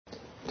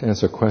To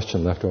answer a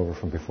question left over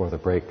from before the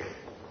break,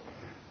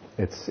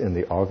 it's in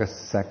the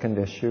August 2nd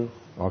issue,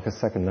 August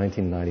 2nd,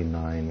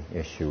 1999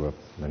 issue of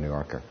The New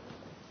Yorker.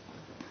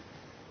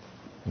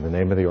 And the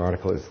name of the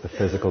article is The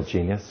Physical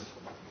Genius.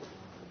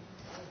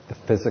 The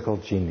Physical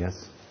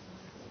Genius.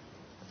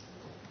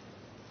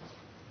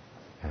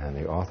 And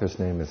the author's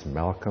name is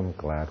Malcolm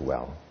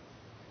Gladwell.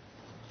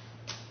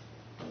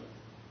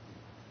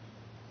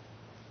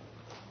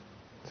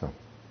 So,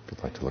 if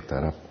you'd like to look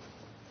that up.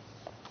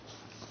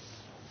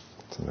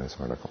 It's a nice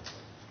article.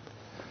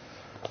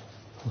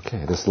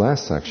 Okay, this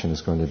last section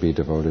is going to be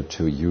devoted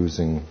to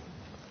using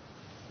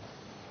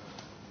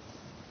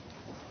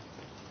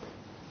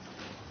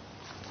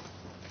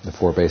the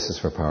four bases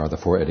for power, the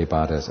four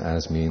Iddhipadas,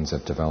 as means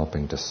of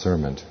developing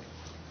discernment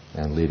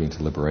and leading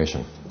to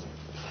liberation.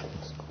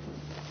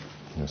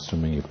 And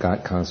assuming you've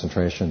got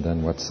concentration,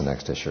 then what's the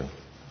next issue?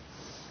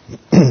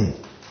 The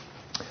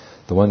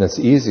one that's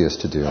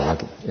easiest to deal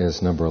with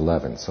is number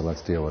 11, so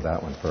let's deal with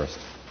that one first.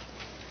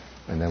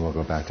 And then we'll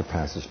go back to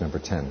passage number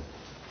 10.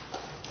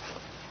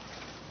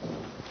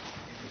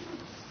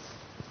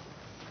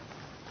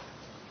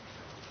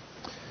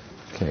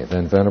 Okay,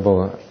 then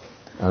Venerable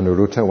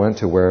Anuruddha went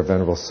to where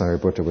Venerable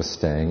Sariputta was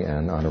staying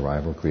and on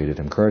arrival greeted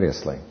him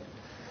courteously.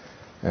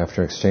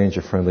 After an exchange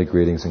of friendly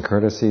greetings and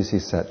courtesies, he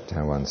sat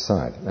to one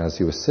side. As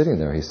he was sitting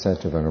there, he said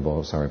to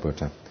Venerable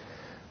Sariputta,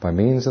 "By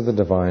means of the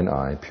divine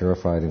eye,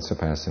 purified and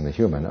surpassing the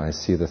human, I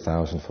see the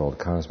thousandfold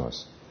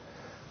cosmos.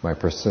 My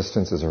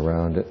persistence is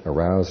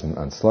aroused and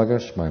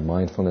unsluggish. My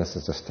mindfulness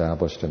is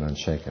established and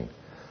unshaken.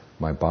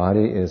 My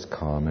body is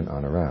calm and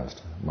unaroused.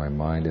 My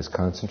mind is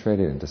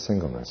concentrated into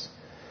singleness.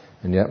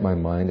 And yet my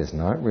mind is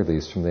not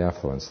released from the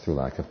effluence through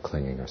lack of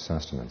clinging or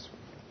sustenance."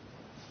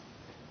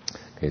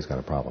 Okay, he's got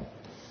a problem.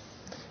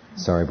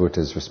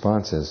 Sariputta's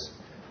response is,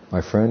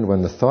 "My friend,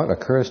 when the thought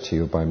occurs to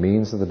you, by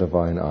means of the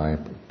divine eye,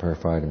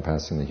 purified and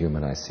passing the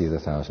human, I see the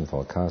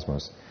thousandfold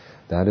cosmos,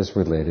 that is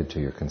related to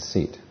your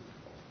conceit.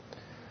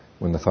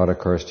 When the thought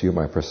occurs to you,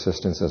 my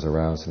persistence is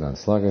aroused and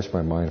unsluggish,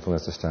 my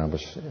mindfulness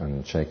established and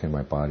unshaken,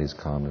 my body is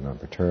calm and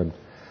unperturbed,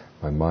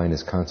 my mind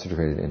is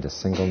concentrated into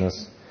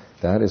singleness,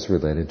 that is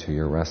related to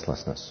your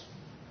restlessness."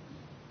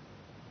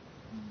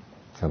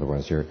 In other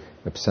words, you're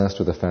obsessed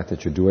with the fact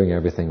that you're doing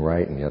everything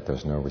right and yet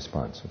there's no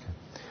response. Okay?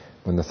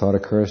 When the thought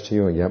occurs to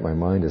you and yet my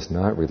mind is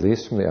not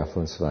released from the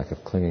effluence of lack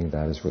of clinging,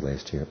 that is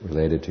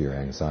related to your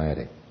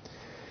anxiety.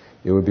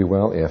 It would be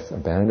well if,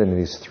 abandoning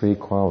these three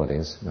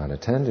qualities, not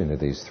attending to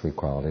these three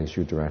qualities,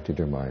 you directed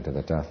your mind to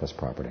the deathless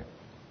property.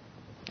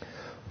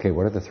 Okay,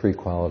 what are the three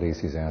qualities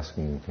he's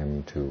asking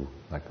him to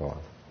let go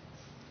of?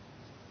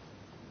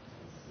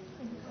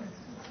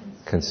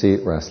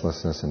 Conceit,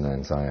 restlessness, and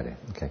anxiety.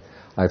 Okay,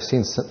 I've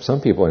seen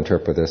some people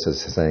interpret this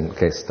as saying,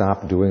 okay,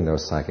 stop doing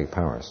those psychic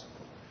powers.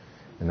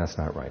 And that's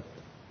not right.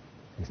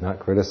 He's not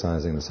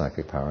criticizing the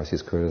psychic powers,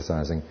 he's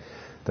criticizing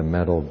the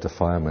mental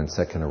defilements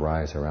that can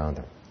arise around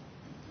them.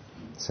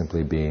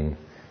 Simply being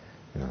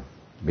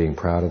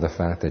proud of the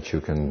fact that you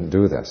can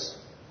do this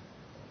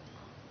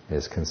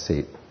is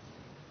conceit.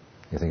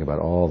 You think about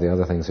all the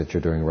other things that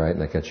you're doing right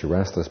and that get you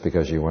restless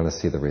because you want to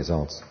see the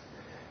results.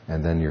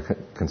 And then you're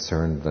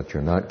concerned that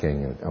you're not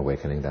getting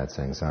awakening, that's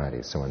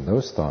anxiety. So when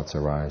those thoughts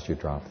arise, you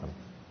drop them.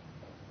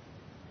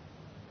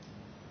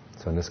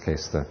 So in this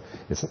case,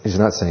 he's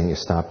not saying you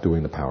stop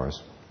doing the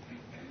powers.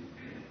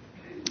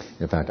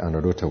 In fact,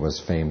 Anuruddha was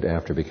famed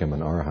after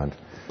becoming an arahant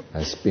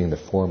as being the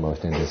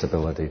foremost in his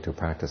ability to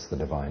practice the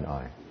divine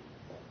eye.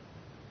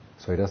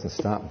 So he doesn't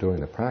stop doing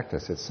the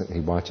practice, he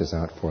watches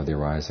out for the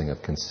arising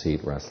of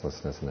conceit,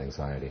 restlessness, and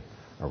anxiety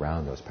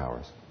around those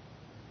powers.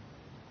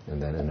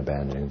 And then in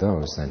abandoning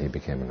those, then he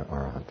became an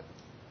arahant.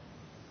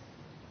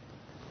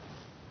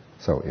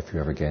 So if you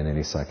ever gain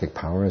any psychic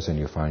powers and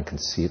you find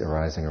conceit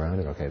arising around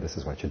it, okay, this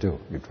is what you do.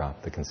 You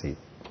drop the conceit.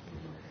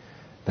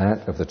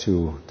 That of the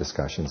two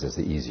discussions is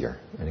the easier.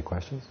 Any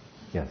questions?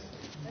 Yes?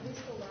 Are these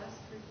the last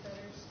three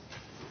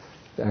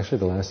fetters? Actually,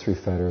 the last three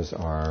fetters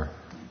are,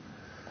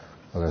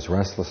 well, there's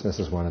restlessness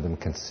is one of them,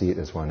 conceit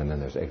is one, and then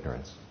there's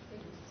ignorance.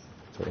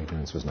 So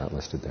ignorance was not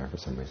listed there for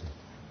some reason.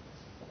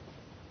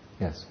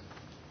 Yes?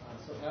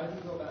 So how do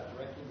you go about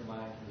directing your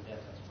mind to the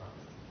deathless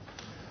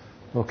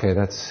property? Okay,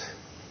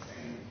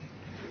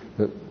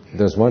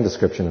 there's one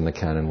description in the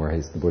canon where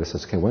the Buddha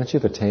says, okay, once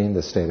you've attained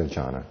the state of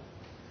jhana,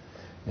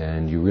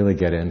 and you really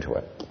get into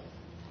it,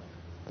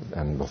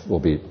 and we'll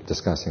be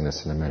discussing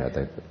this in a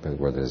minute,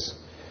 where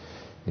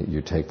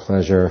you take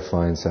pleasure,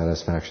 find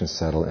satisfaction,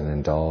 settle, and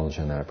indulge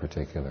in that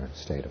particular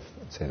state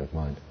of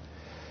mind.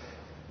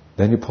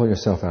 Then you pull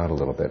yourself out a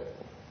little bit,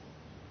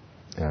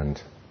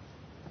 and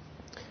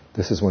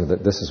this is one of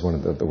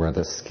the where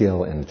the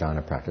skill in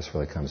jhana practice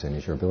really comes in,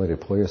 is your ability to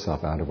pull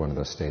yourself out of one of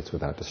those states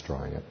without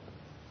destroying it.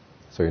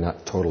 So you're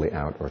not totally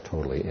out or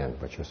totally in,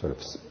 but you're sort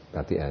of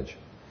at the edge.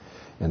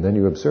 And then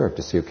you observe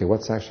to see, okay,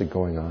 what's actually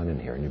going on in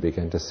here? And you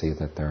begin to see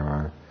that there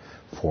are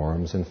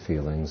forms and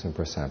feelings and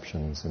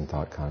perceptions and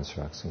thought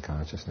constructs and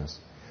consciousness.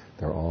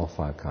 They're all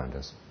five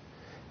khandhas.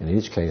 In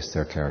each case,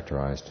 they're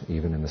characterized,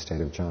 even in the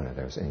state of jhana.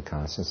 There's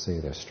inconstancy,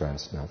 there's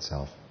stress, not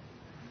self.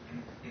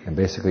 And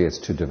basically it's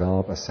to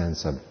develop a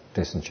sense of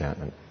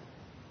disenchantment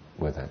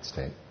with that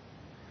state.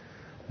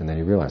 And then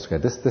you realize, okay,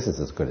 this is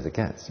as good as it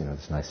gets,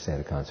 this nice state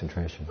of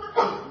concentration.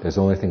 There's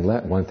only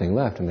one thing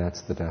left, and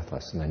that's the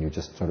deathless. And then you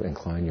just sort of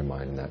incline your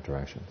mind in that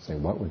direction,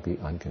 saying, what would be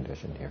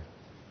unconditioned here?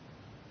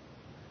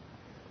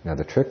 Now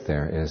the trick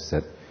there is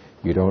that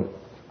you don't,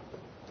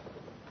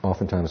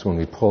 oftentimes when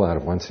we pull out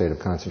of one state of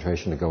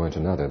concentration to go into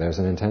another, there's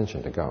an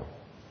intention to go.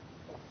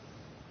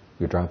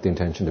 You drop the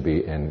intention to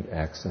be in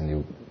X, and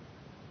you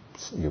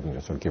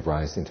sort of give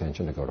rise to the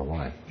intention to go to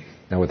Y.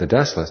 Now with the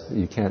deathless,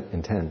 you can't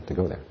intend to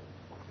go there.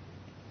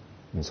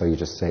 And so you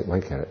just say,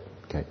 wait a minute,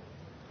 okay,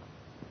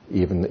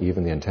 even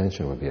the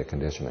intention would be a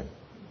conditioning.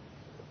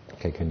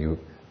 Okay, can you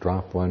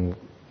drop one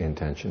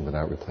intention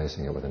without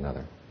replacing it with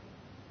another?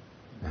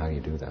 How do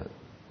you do that?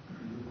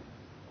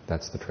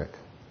 That's the trick.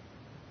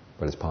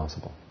 But it's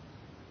possible.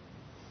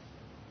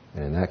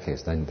 And in that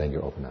case, then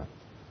you open up.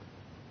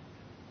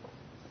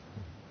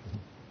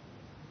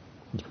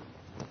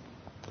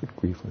 Good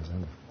grief, what is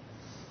that?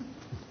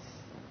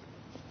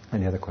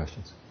 Any other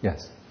questions?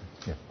 Yes.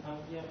 Yeah.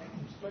 Yeah,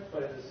 I'm struck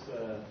by this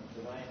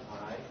divine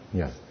eye.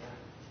 Yes.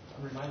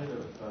 I'm reminded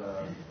of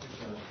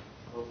Krishna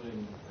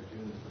opening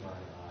Arjuna's divine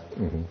eye,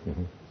 sort of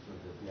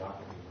the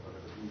theophany of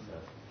whatever he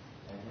says,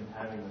 and him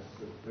having this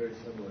sort of very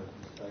similar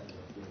perspective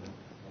of being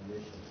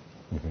omniscient.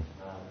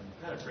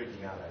 Kind of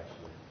freaking out,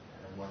 actually,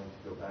 and wanting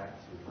to go back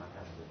to not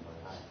having a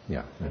divine eye.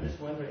 Yeah. I'm just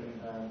wondering,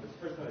 this is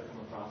the first time I've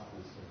come across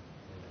this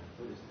in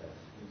Buddhist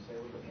texts. Can you say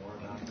a little bit more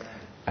about that?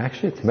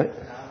 Actually, it's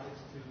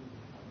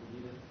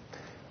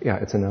Yeah,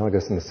 it's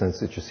analogous in the sense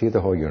that you see the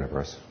whole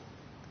universe,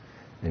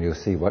 and you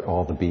see what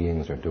all the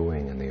beings are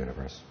doing in the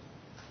universe.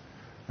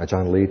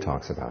 John Lee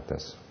talks about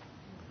this,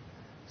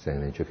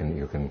 saying that you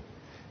can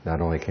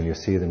not only can you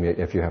see them,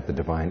 if you have the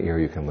divine ear,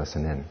 you can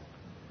listen in.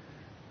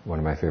 One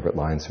of my favorite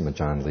lines from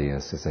John Lee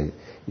is to say,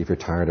 if you're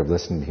tired of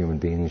listening to human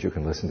beings, you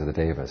can listen to the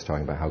Devas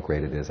talking about how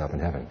great it is up in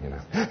heaven.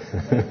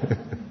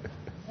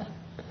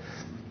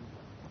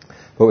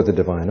 But with the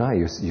divine eye,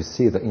 you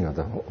see the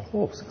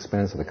whole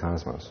expanse of the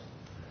cosmos,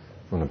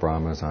 from the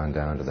Brahmas on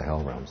down to the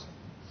hell realms.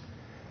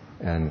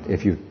 And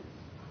if you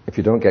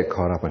don't get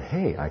caught up on,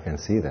 hey, I can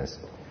see this,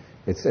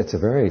 it's a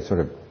very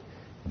sort of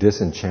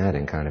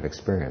disenchanting kind of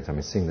experience. I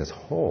mean, seeing this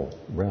whole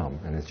realm,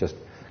 and it's just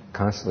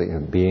constantly,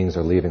 beings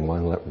are leaving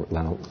one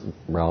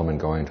realm and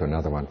going to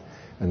another one,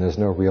 and there's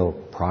no real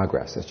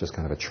progress. It's just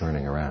kind of a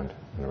churning around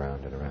and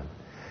around and around.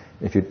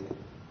 If you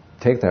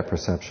take that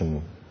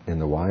perception in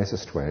the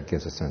wisest way, it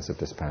gives a sense of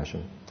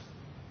dispassion.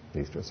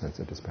 Leads to a sense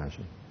of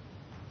dispassion.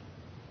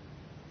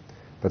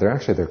 But there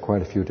are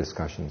quite a few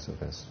discussions of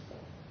this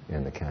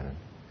in the canon.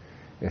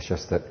 It's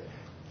just that,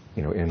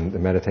 in the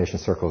meditation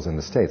circles in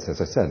the States, as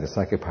I said, the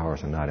psychic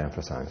powers are not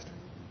emphasized.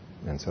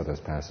 And so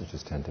those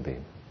passages tend to be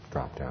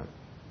dropped out.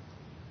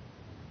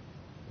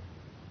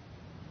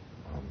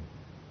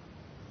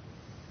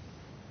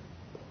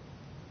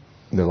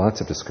 There are lots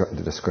of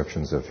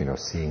descriptions of,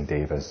 seeing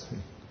devas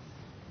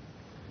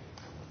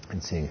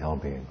and seeing hell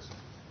beings.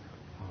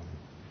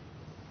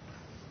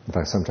 In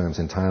fact, sometimes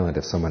in Thailand,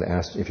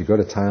 if you go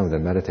to Thailand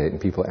and meditate and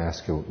people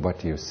ask you, what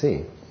do you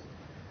see?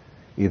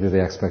 Either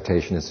the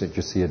expectation is that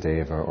you see a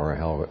deva or a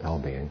hell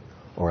being,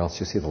 or else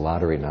you see the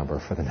lottery number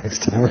for the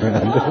next time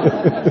around.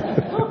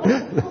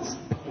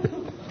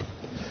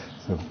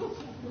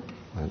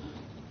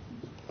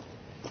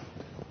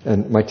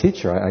 And my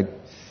teacher,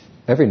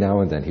 every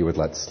now and then he would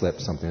let slip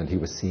something that he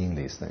was seeing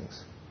these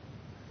things.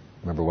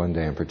 I remember one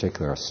day in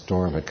particular, a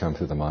storm had come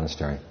through the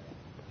monastery.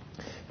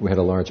 We had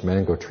a large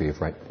mango tree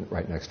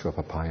right next to a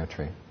papaya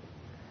tree.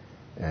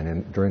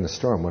 And during the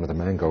storm, one of the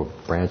mango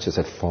branches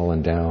had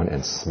fallen down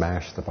and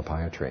smashed the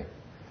papaya tree.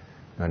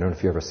 And I don't know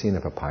if you've ever seen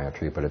a papaya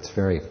tree, but it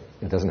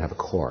doesn't have a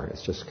core.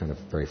 It's just kind of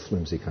very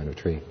flimsy kind of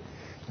tree.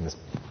 And this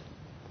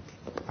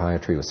papaya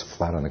tree was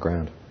flat on the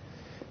ground.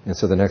 And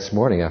so the next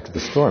morning after the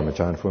storm,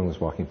 Ajahn Fuang was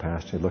walking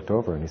past, he looked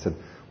over and he said,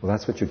 well,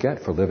 that's what you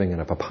get for living in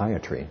a papaya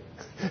tree.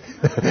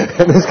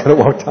 And this kind of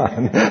walked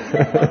on.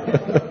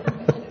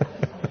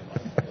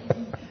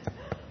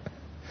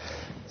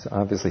 So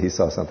obviously he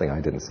saw something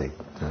I didn't see.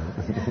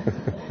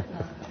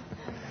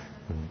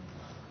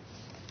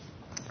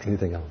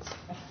 Anything else?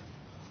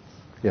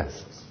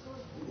 Yes?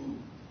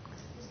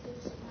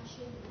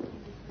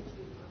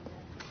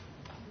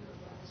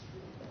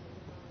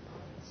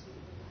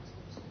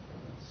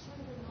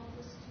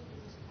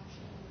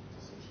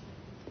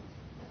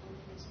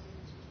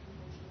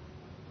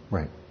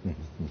 Right.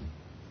 Mm-hmm.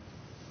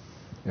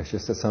 It's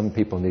just that some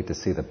people need to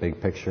see the big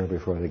picture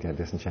before they get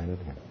disenchanted.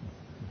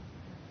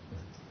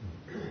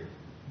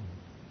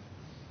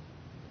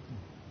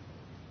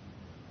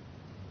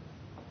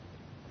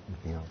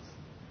 Anything else?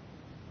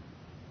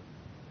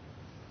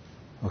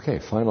 Okay,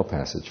 final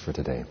passage for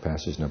today.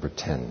 Passage number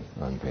 10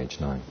 on page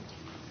 9.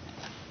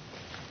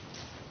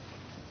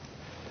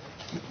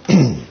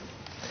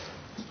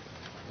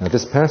 Now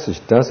this passage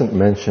doesn't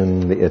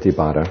mention the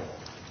Iddhipada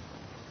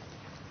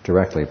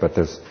directly, but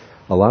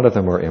a lot of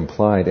them are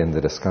implied in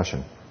the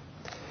discussion.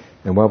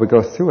 And while we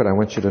go through it, I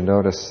want you to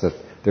notice that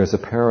There's a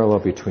parallel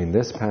between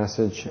this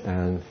passage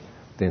and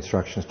the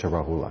instructions to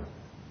Rahula.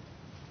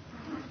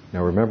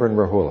 Now remember in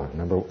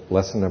Rahula,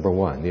 lesson number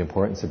 1, the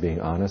importance of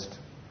being honest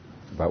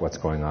about what's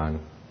going on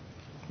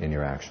in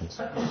your actions.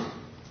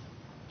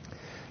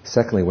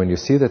 Secondly, when you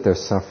see that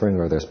there's suffering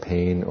or there's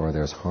pain or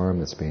there's harm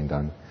that's being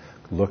done,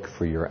 look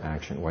for your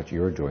action, what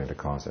you're doing to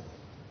cause it.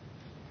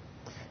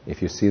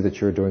 If you see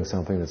that you're doing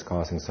something that's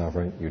causing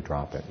suffering, you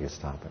drop it, you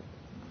stop it.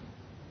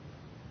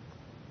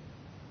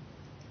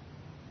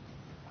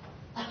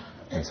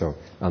 And so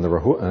on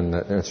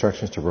the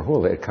instructions to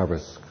Rahula, it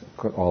covers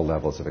all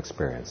levels of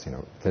experience,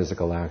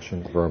 physical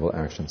action, verbal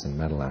actions, and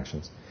mental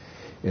actions.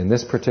 In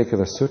this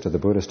particular sutta, the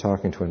Buddha is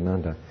talking to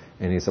Ananda,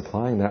 and he's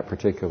applying that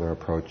particular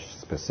approach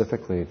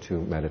specifically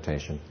to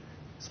meditation,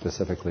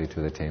 specifically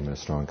to the attainment of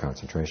strong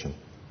concentration.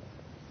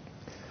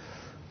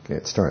 Okay,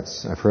 it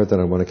starts. I've heard that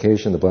on one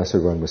occasion the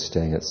Blessed One was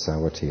staying at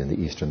Sawati in the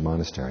eastern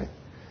monastery,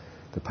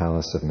 the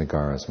palace of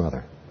Megara's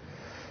mother.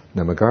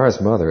 Now, Megara's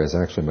mother is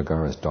actually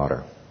Megara's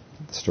daughter.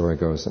 The story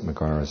goes that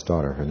Megara's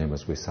daughter, her name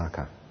was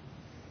Visakha,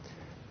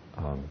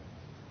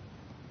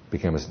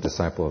 became a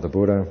disciple of the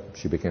Buddha.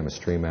 She became a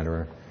stream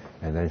enterer,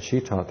 and then she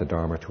taught the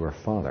Dharma to her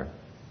father.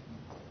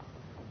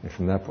 And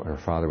from that point, her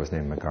father was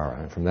named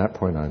Megara, and from that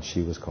point on,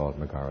 she was called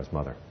Megara's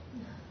mother,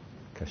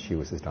 because she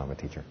was his Dharma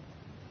teacher.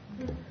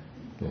 Okay.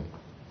 Okay.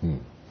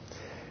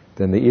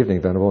 Then the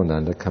evening, Venerable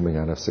Ananda, coming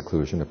out of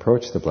seclusion,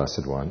 approached the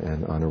Blessed One,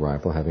 and on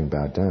arrival, having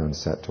bowed down,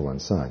 sat to one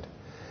side.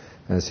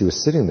 As he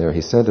was sitting there,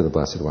 he said to the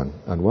Blessed One,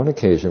 on one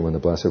occasion when the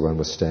Blessed One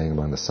was staying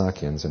among the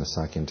Sakyans in a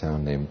Sakyan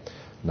town named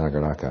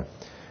Nagaraka,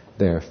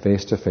 there,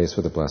 face to face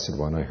with the Blessed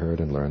One, I heard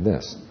and learned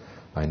this.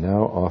 I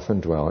now often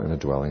dwell in a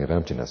dwelling of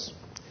emptiness.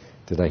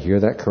 Did I hear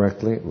that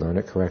correctly, learn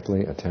it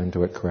correctly, attend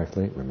to it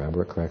correctly,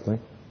 remember it correctly?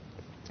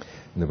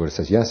 And the Buddha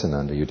says, yes,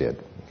 Ananda, you did.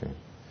 Okay.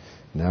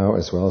 Now,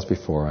 as well as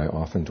before, I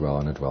often dwell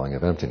in a dwelling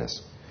of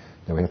emptiness.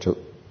 Now we have to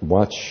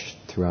watch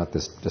throughout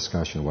this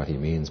discussion what he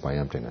means by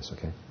emptiness,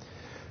 okay?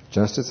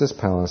 Just as this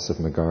palace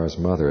of Megara's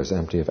mother is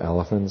empty of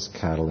elephants,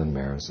 cattle, and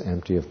mares,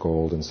 empty of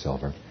gold and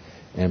silver,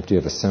 empty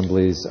of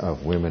assemblies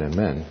of women and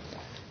men,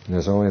 and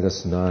there's only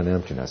this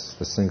non-emptiness,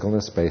 the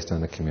singleness based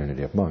on the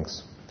community of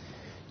monks.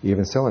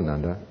 Even so,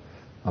 Ananda,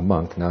 a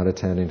monk not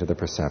attending to the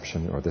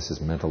perception, or this is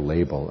mental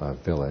label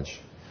of village,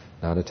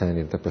 not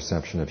attending to the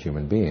perception of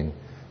human being,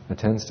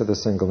 attends to the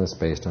singleness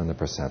based on the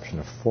perception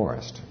of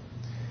forest.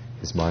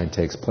 His mind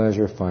takes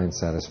pleasure, finds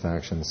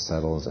satisfaction,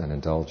 settles, and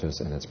indulges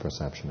in its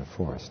perception of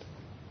forest.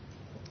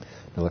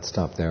 Now let's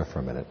stop there for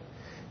a minute.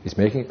 He's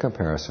making a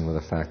comparison with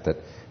the fact that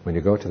when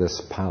you go to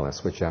this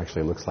palace, which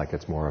actually looks like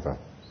it's more of a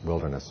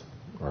wilderness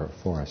or a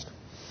forest,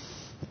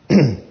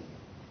 he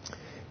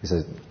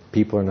says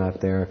people are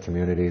not there,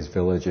 communities,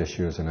 village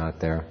issues are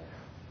not there.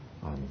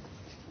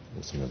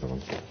 There's another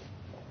one.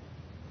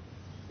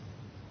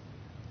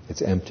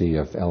 It's empty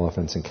of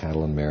elephants and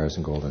cattle and mares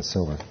and gold and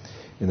silver.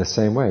 In the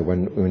same way,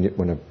 when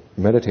a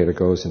meditator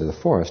goes into the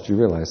forest, you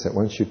realize that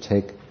once you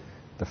take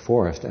the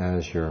forest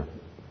as your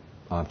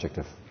object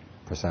of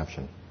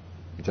perception,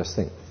 you just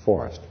think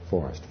forest,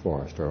 forest,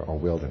 forest, or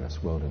wilderness,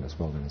 wilderness,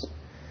 wilderness.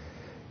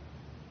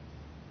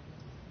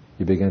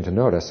 You begin to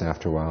notice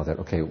after a while that,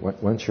 okay,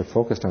 once you're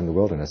focused on the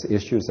wilderness,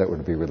 issues that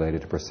would be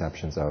related to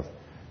perceptions of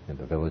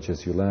the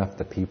villages you left,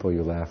 the people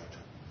you left,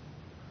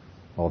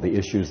 all the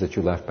issues that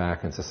you left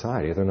back in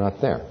society, they're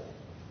not there.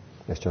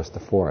 It's just the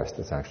forest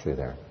that's actually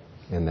there.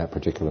 In that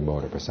particular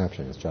mode of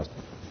perception, it's just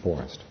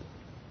forest.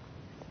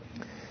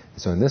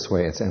 So in this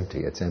way, it's empty.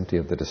 It's empty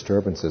of the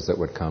disturbances that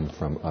would come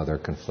from other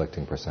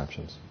conflicting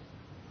perceptions,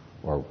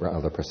 or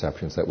other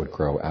perceptions that would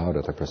grow out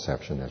of the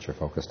perception that you're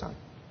focused on.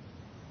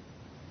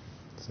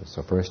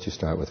 So first you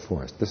start with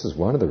forest. This is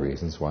one of the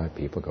reasons why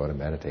people go to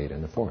meditate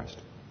in the forest.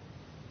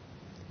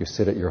 You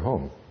sit at your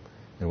home,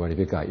 and what have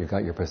you got? You've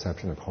got your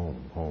perception of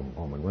home, home,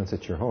 home. And once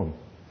it's your home,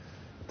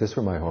 if this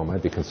were my home,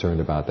 I'd be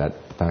concerned about that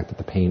fact that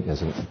the paint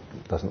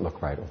doesn't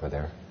look right over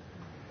there.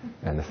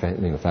 And the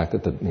fact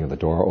that the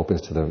door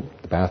opens to the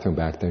bathroom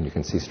back there and you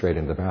can see straight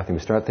into the bathroom.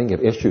 You start thinking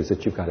of issues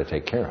that you've got to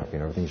take care of,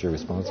 things you're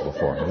responsible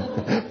for.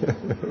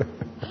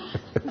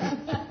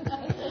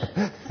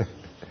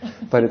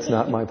 But it's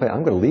not my place.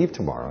 I'm going to leave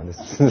tomorrow.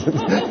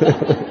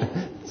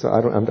 So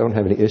I don't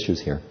have any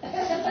issues here.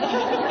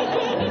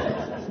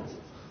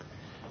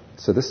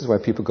 So this is why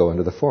people go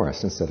into the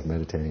forest instead of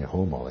meditating at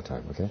home all the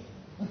time, okay?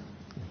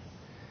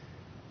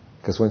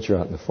 Because once you're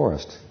out in the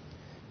forest,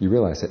 you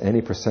realize that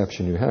any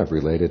perception you have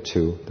related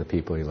to the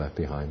people you left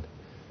behind,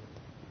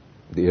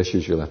 the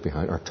issues you left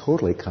behind, are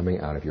totally coming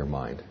out of your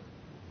mind.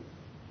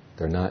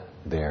 They're not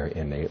there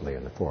innately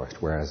in the forest.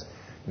 Whereas,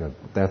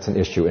 that's an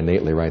issue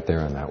innately right there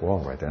on that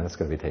wall right there. That's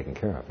going to be taken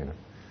care of,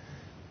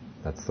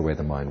 That's the way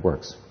the mind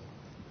works.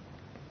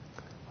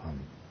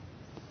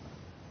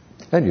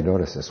 And you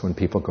notice this, when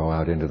people go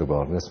out into the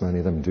wilderness, many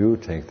of them do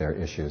take their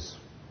issues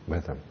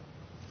with them.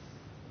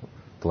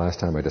 The last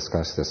time I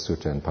discussed this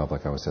sutta in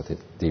public, I was at the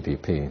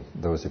DPP.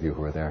 Those of you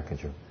who were there,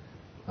 could you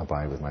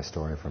abide with my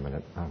story for a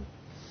minute?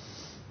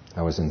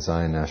 I was in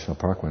Zion National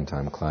Park one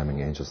time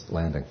climbing Angel's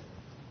Landing.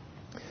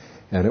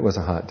 And it was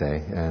a hot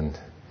day, and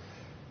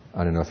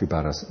I don't know if you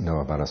know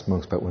about us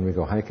monks, but when we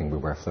go hiking, we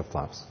wear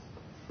flip-flops.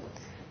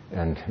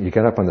 And you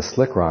get up on the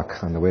slick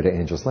rock on the way to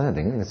Angel's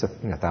Landing, and it's a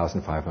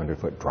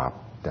 1,500-foot drop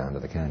down to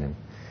the canyon.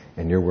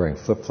 And you're wearing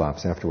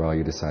flip-flops. After a while,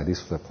 you decide these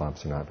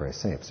flip-flops are not very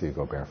safe, so you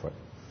go barefoot.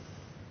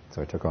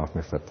 So I took off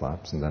my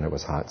flip-flops, and then it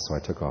was hot, so I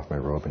took off my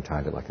robe and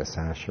tied it like a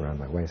sash around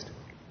my waist.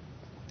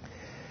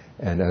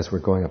 And as we're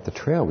going up the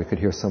trail, we could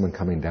hear someone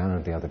coming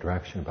down the other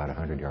direction about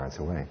 100 yards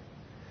away,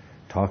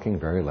 talking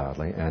very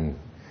loudly. And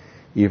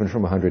even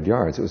from 100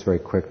 yards, it was very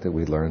quick that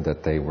we learned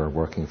that they were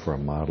working for a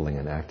modeling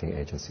and acting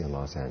agency in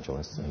Los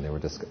Angeles, and they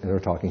were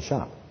talking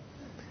shop.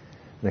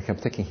 And I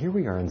kept thinking, here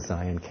we are in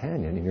Zion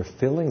Canyon, and you're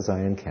filling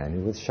Zion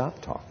Canyon with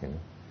shop talk.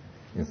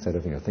 Instead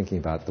of thinking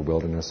about the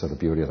wilderness or the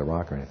beauty of the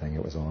rock or anything,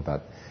 it was all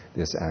about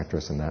this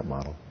actress and that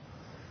model.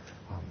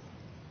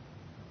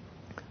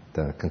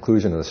 The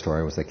conclusion of the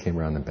story was they came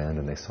around the bend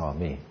and they saw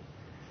me.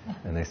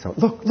 And they said,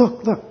 look,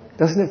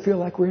 doesn't it feel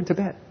like we're in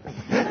Tibet?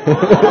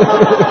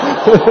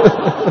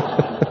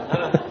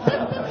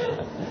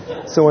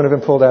 So one of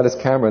them pulled out his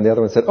camera and the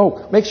other one said,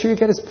 oh, make sure you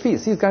get his feet.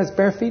 See, he's got his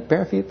bare feet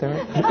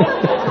there.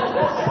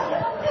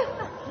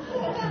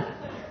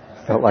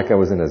 Felt like I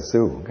was in a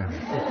zoo.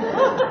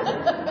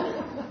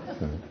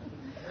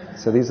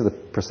 So these are the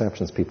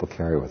perceptions people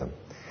carry with them.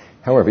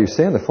 However, you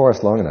stay in the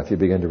forest long enough, you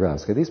begin to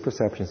realize, okay, these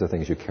perceptions are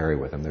things you carry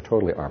with them. They're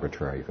totally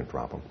arbitrary. You can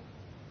drop them.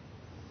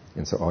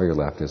 And so all you're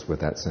left is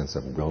with that sense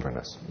of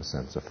wilderness, the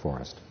sense of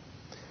forest.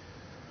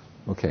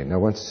 Okay, now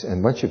once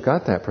you've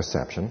got that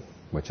perception,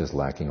 which is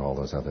lacking all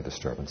those other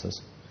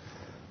disturbances,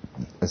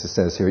 as it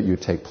says here, you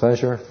take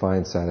pleasure,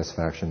 find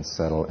satisfaction,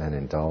 settle, and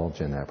indulge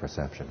in that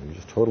perception. You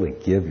just totally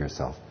give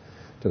yourself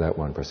to that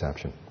one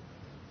perception.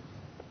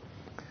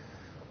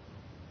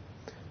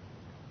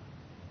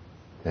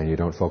 And you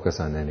don't focus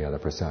on any other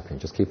perception.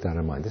 Just keep that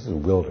in mind. This is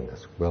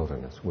wilderness.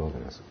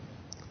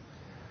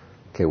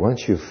 Okay,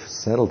 once you've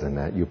settled in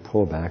that, you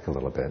pull back a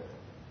little bit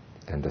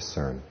and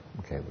discern.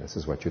 Okay, this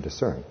is what you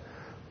discern.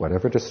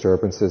 Whatever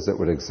disturbances that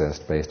would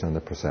exist based on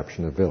the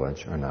perception of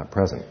village are not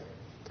present.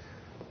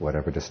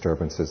 Whatever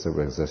disturbances that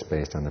would exist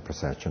based on the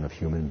perception of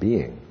human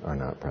being are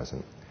not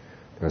present.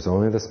 There's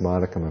only this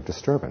modicum of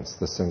disturbance,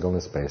 the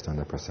singleness based on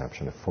the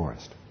perception of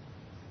forest.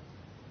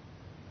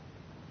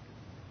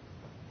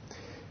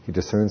 He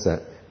discerns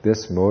that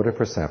this mode of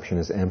perception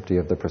is empty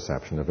of the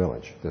perception of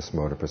village. This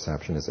mode of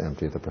perception is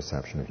empty of the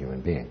perception of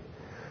human being.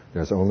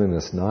 There's only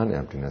this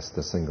non-emptiness,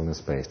 the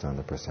singleness based on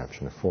the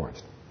perception of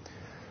forest.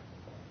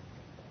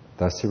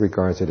 Thus he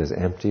regards it as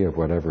empty of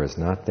whatever is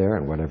not there,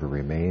 and whatever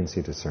remains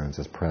he discerns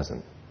as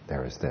present.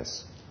 There is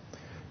this.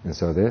 And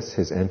so this,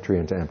 his entry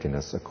into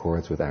emptiness,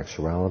 accords with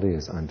actuality,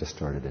 is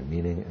undistorted in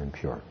meaning and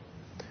pure.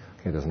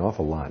 Okay, there's an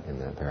awful lot in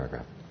that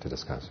paragraph to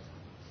discuss.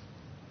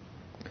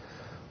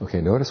 Okay,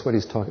 notice what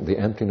he's talking. The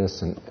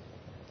emptiness and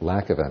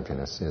lack of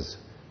emptiness is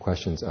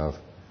questions of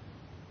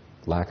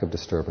lack of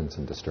disturbance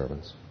and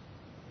disturbance.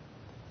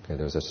 Okay,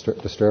 there's a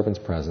disturbance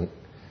present,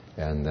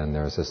 and then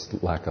there's this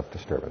lack of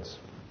disturbance,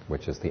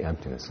 which is the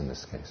emptiness in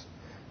this case.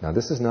 Now,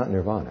 this is not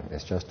nirvana.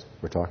 It's just,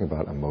 we're talking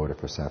about a mode of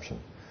perception.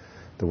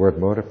 The word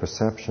mode of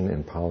perception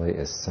in Pali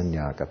is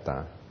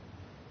sanyagata.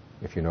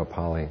 If you know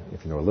Pali,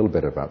 if you know a little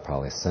bit about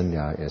Pali,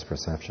 sanya is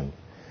perception.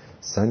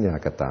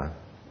 Sanyagata,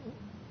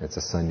 it's a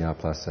sanya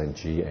plus a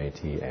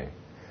G-A-T-A.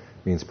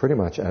 Means pretty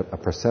much a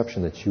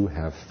perception that you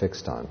have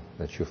fixed on,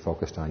 that you've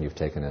focused on, you've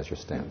taken as your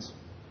stance.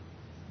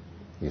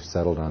 You've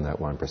settled on that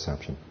one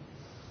perception.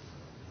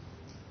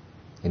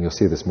 And you'll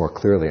see this more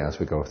clearly as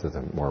we go through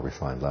the more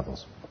refined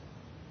levels.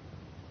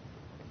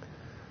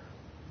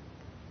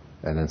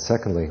 And then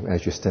secondly,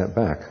 as you step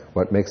back,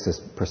 what makes this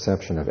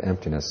perception of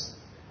emptiness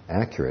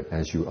accurate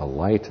as you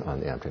alight on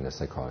the emptiness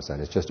that caused that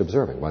is just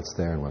observing what's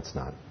there and what's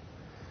not.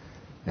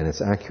 And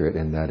it's accurate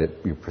in that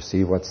you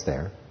perceive what's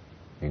there,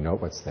 you know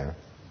what's there,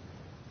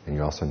 and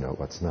you also know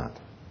what's not.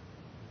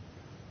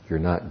 You're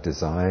not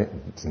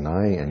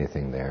denying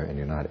anything there, and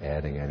you're not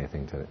adding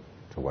anything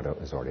to what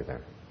is already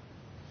there.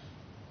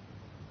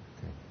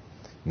 Okay.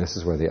 And this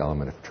is where the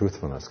element of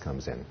truthfulness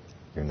comes in.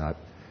 You're not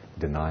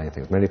denying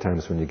things. Many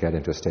times when you get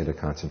into a state of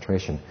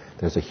concentration,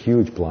 there's a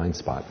huge blind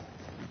spot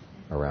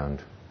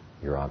around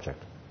your object.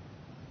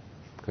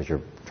 Because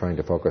you're trying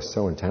to focus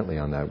so intently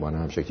on that one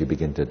object, you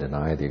begin to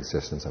deny the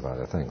existence of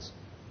other things.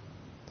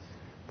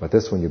 But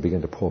this, when you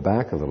begin to pull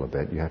back a little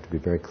bit, you have to be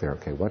very clear,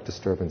 okay, what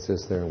disturbance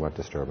is there and what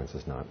disturbance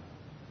is not?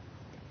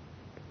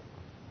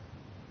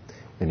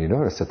 And you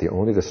notice that the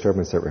only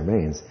disturbance that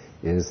remains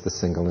is the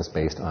singleness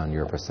based on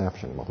your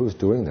perception. Well, who's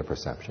doing the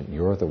perception?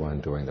 You're the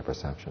one doing the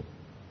perception.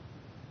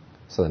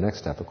 So the next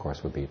step, of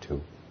course, would be to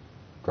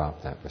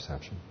drop that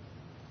perception.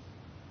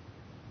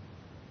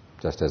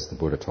 Just as the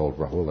Buddha told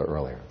Rahula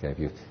earlier. Okay, if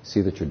you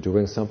see that you're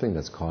doing something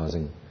that's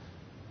causing,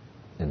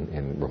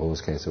 in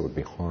Rahula's case, it would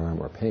be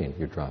harm or pain,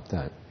 you drop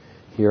that.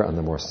 Here, on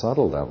the more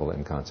subtle level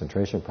in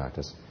concentration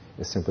practice,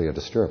 is simply a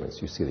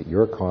disturbance. You see that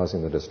you're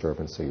causing the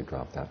disturbance, so you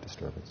drop that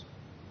disturbance.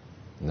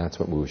 And that's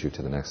what moves you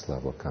to the next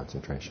level of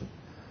concentration.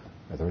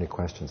 Are there any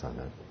questions on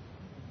that?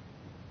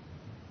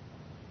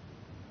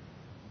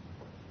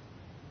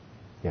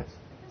 Yes?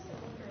 I guess I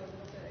wonder a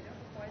little bit.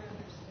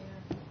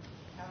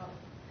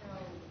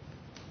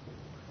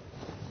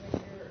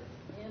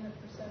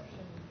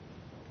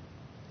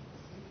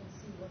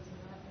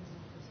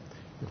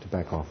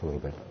 back off a little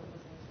bit.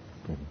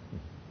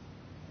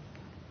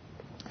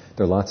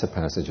 There are lots of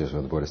passages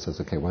where the Buddha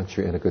says, okay, once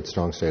you're in a good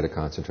strong state of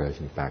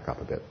concentration, back up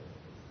a bit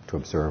to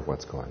observe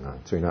what's going on.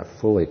 So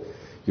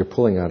you're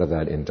pulling out of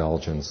that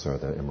indulgence or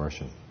the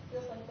immersion.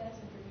 Feels like that's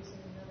introducing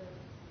another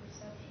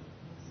perception.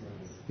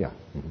 Yeah.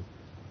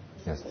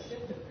 Yes.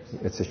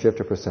 It's a shift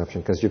of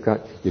perception because you've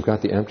got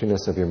the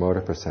emptiness of your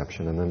motor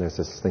perception, and then there's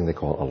this thing they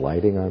call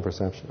alighting on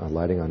perception,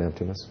 alighting on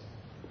emptiness.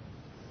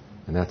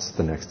 And that's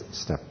the next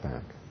step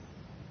back.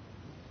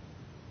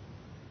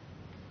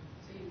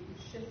 So you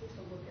shift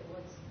to look at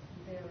what's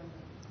there.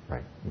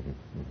 Right.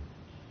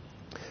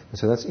 And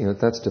so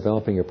that's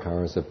developing your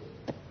powers of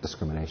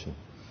discrimination.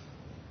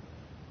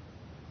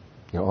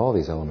 All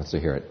these elements are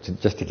here.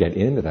 Just to get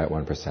into that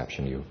one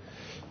perception,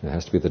 there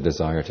has to be the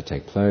desire to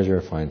take pleasure,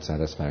 find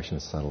satisfaction,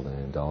 settle and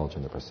indulge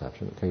in the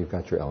perception. Okay, you've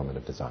got your element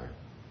of desire.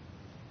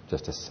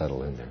 Just to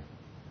settle in there.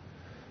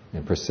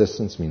 And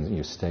persistence means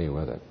you stay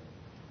with it.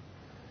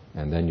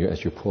 And then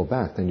as you pull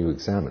back, then you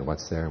examine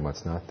what's there and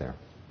what's not there.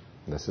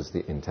 And this is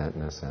the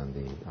intentness and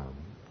the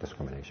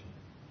discrimination.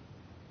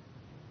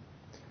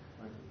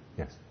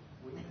 Yes?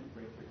 Wouldn't it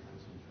break your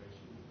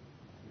concentration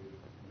to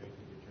make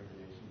the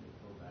determination to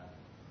pull back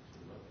to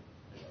look?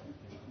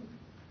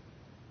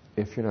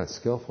 If you're not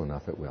skillful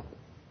enough, it will.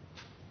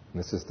 And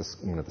this is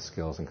one of the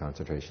skills in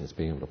concentration, is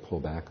being able to pull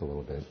back a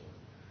little bit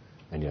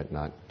and yet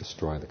not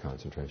destroy the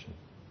concentration.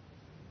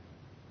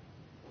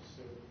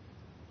 So,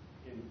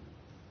 in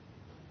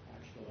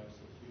actual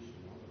execution,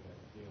 what would that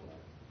feel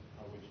like?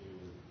 How would you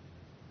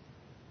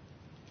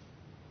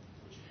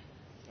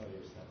tell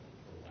yourself to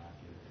pull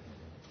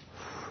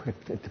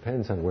back? It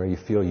depends on where you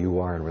feel you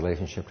are in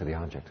relationship to the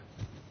object.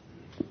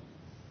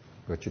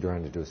 What you're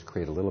trying to do is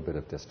create a little bit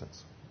of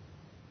distance.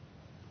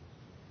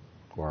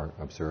 Or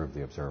observe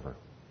the observer.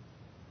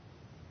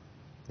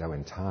 Now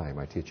in Thai,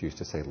 my teacher used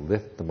to say,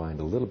 lift the mind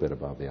a little bit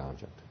above the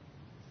object.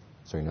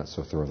 So you're not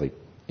so thoroughly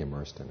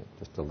immersed in it,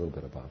 just a little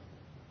bit above.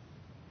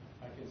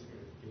 I can sort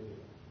of feel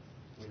it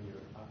when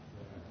you're up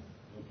there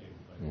looking,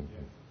 but if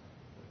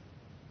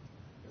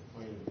the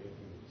point of making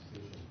the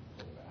decision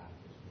to pull back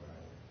is where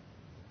I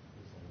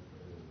present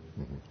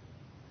further.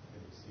 And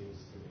it seems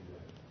to me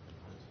that the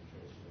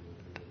concentration is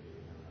really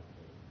being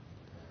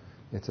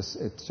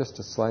interrupted. It's just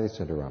a slightest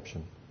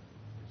interruption.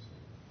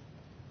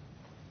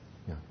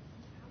 Yeah.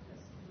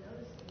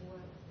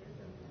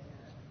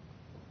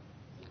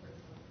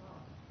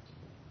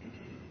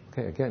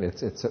 Okay, again,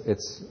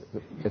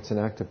 it's an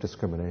act of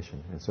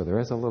discrimination, and so there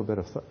is a little bit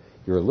of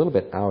you're a little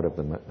bit out of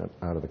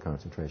the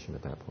concentration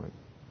at that point,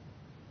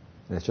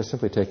 and it's just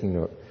simply taking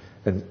note,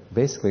 and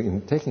basically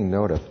in taking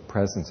note of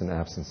presence and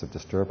absence of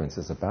disturbance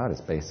is about as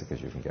basic as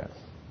you can get.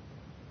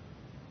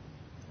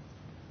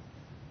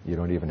 You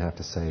don't even have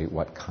to say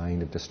what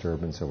kind of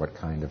disturbance or what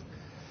kind of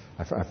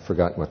I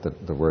forgot what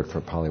the word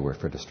for Pali word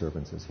for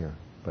disturbance is here,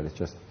 but it's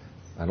just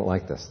I don't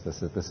like this.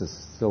 This is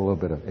still a little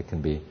bit of it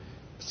can be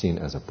seen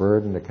as a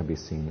burden, it can be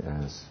seen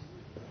as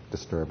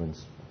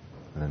disturbance,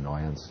 an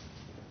annoyance.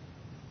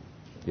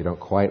 You don't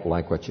quite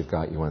like what you've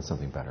got, you want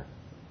something better.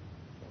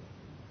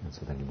 And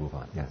so then you move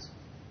on. Yes?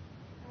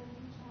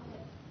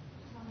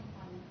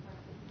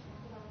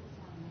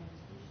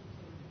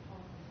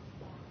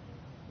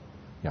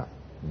 Yeah.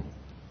 Mm-hmm.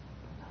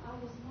 I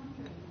was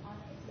wondering, on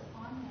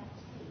that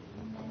tape,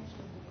 you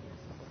mentioned that there's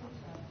a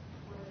sutta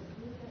where the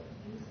Buddha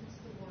uses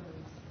the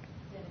words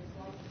that it's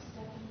like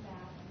stepping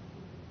back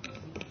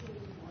and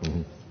sitting or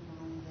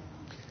lying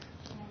down.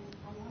 And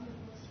I wonder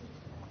what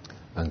sutta.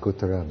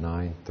 Anguttara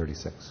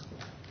 9:36.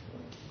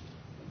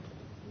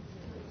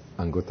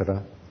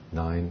 Anguttara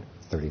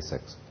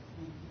 9:36.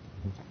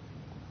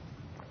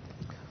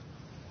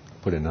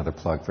 Put another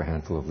plug for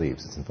Handful of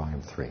Leaves. It's in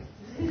volume 3.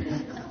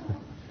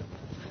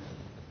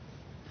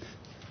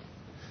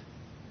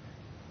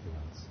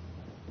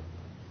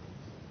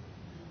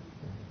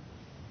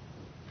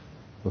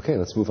 Okay,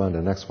 let's move on to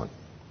the next one.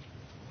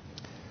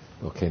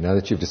 Okay, now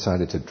that you've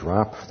decided to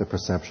drop the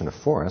perception of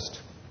forest,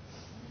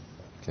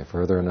 okay,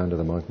 further and under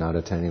the monk, not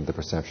attending to the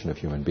perception of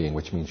human being,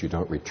 which means you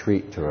don't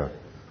retreat to a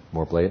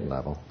more blatant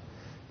level,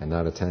 and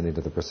not attending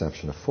to the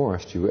perception of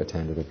forest, you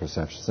attend to the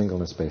perception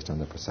singleness based on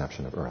the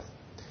perception of earth.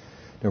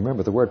 Now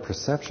remember, the word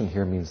perception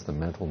here means the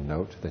mental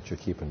note that you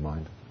keep in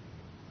mind.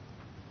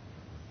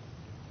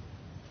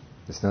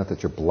 It's not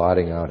that you're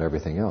blotting out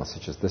everything else.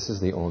 It's just this is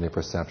the only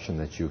perception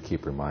that you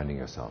keep reminding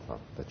yourself of,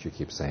 that you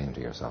keep saying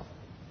to yourself.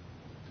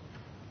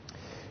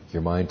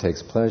 Your mind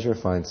takes pleasure,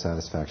 finds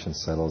satisfaction,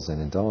 settles in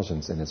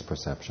indulgence in its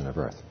perception of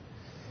earth.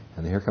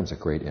 And here comes a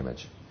great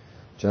image.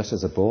 Just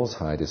as a bull's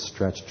hide is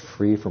stretched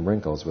free from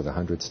wrinkles with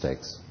 100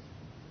 stakes.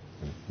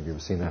 Have you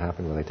ever seen that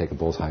happen, where they take a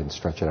bull's hide and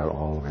stretch it out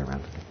all the way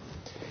around?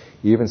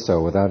 Even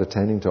so, without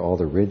attending to all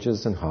the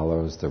ridges and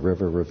hollows, the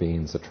river,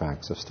 ravines, the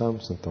tracks of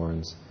stumps and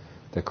thorns,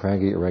 the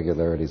craggy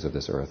irregularities of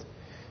this earth,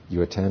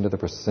 you attend to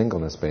the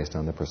singleness based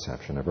on the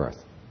perception of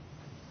earth.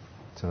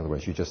 So in other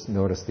words, you just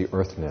notice the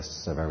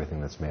earthness of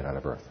everything that's made out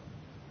of earth.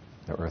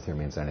 Now, earth here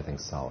means anything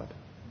solid.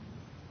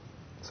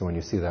 So when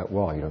you see that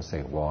wall, you don't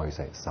say wall, you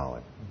say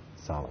solid,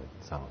 solid,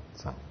 solid,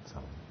 solid,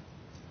 solid.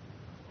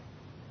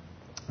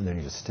 And then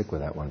you just stick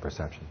with that one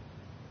perception.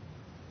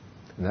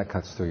 And that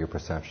cuts through your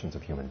perceptions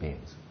of human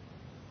beings.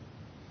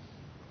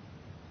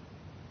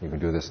 You can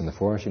do this in the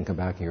forest, you can come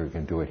back here, you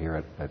can do it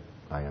here at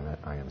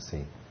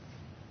IMC.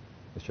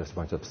 It's just a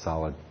bunch of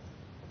solid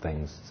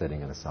things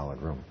sitting in a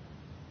solid room.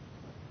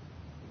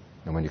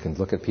 And when you can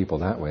look at people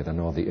that way,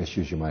 then all the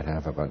issues you might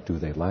have about do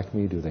they like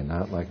me, do they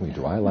not like me,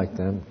 do I like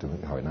them, do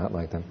I not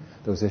like them,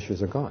 those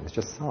issues are gone. It's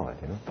just solid,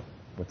 you know.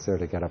 What's there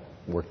to get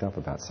worked up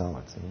about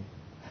solids? You know?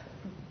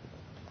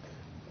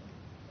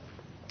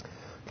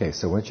 Okay,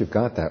 so once you've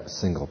got that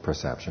single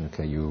perception,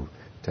 okay, you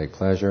take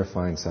pleasure,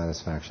 find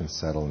satisfaction,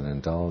 settle, and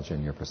indulge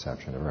in your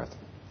perception of earth.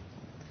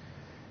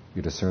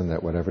 You discern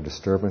that whatever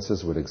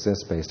disturbances would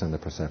exist based on the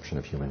perception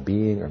of human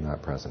being are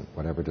not present.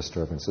 Whatever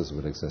disturbances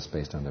would exist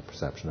based on the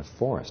perception of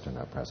forest are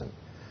not present.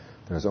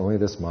 There's only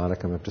this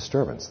modicum of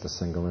disturbance, the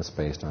singleness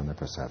based on the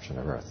perception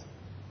of earth.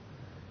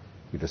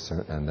 You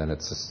discern, and then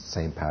it's the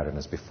same pattern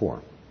as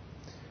before.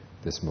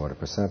 This mode of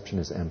perception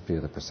is empty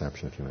of the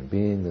perception of human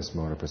being. This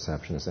mode of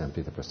perception is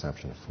empty of the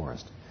perception of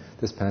forest.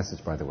 This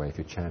passage, by the way, if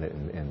you chant it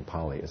in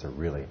Pali, is a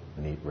really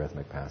neat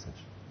rhythmic passage.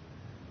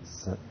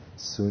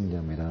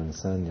 Sunya Miran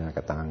Sanya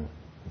Gatang.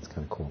 It's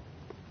kind of cool.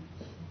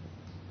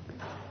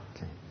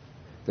 Okay.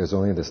 There's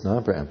only this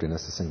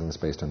non-emptiness, the singleness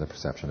based on the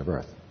perception of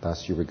earth.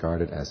 Thus you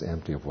regard it as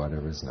empty of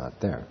whatever is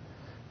not there.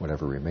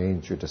 Whatever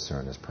remains you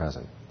discern is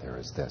present. There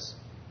is this.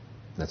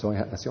 That's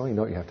the only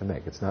note you have to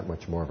make. It's not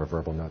much more of a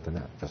verbal note than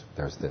that. Just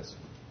there's this.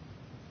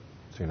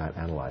 So you're not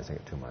analyzing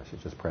it too much.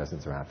 It's just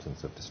presence or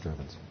absence of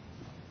disturbance.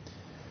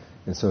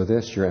 And so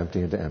this, your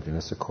empty into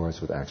emptiness, accords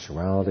with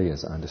actuality,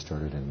 is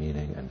undistorted in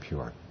meaning and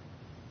pure.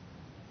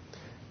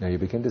 Now you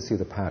begin to see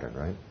the pattern,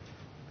 right?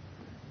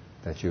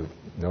 That you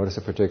notice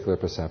a particular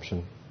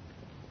perception,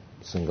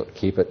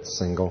 keep it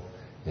single,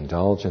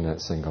 indulge in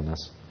that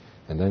singleness,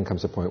 and then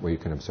comes a point where you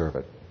can observe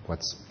it.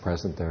 What's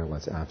present there,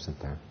 what's absent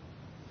there.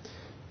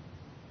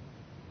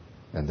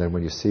 And then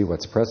when you see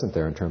what's present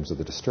there in terms of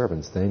the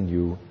disturbance, then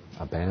you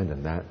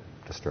abandon that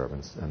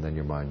disturbance, and then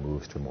your mind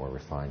moves to a more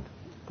refined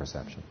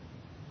perception.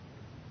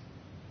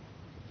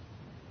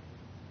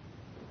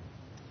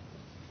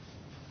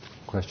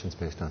 Questions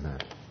based on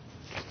that?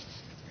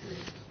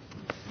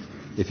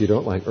 If you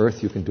don't like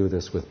earth, you can do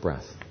this with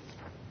breath.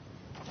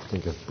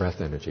 Think of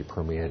breath energy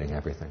permeating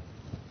everything.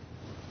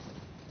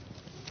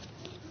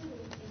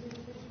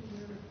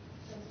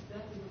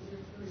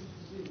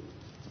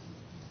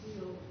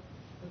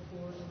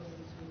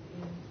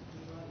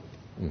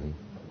 Mm-hmm.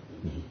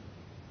 Mm-hmm.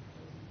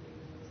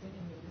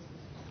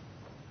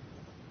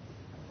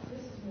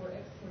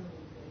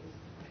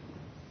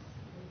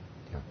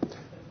 Yeah.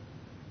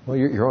 Well,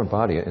 your own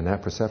body, in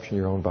that perception,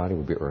 your own body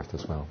would be earth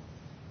as well.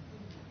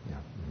 Yeah.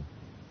 Mm-hmm.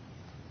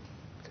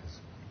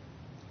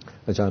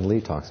 Ajahn Lee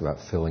talks about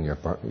filling your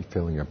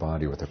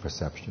body with a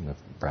perception of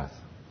breath.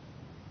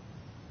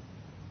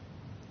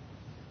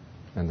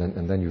 And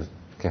then you,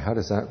 okay, how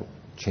does that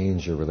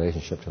change your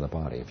relationship to the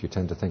body? If you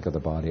tend to think of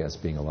the body as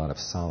being a lot of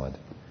solid,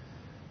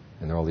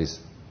 and there are all these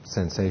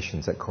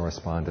sensations that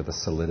correspond to the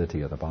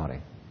solidity of the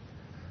body.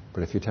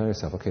 But if you tell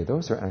yourself, okay,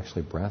 those are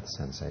actually breath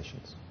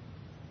sensations,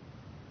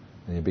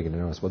 and you begin to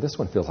notice, well, this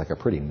one feels like a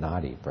pretty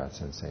knotty breath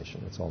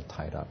sensation. It's all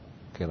tied up.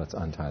 Okay, let's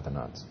untie the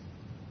knots.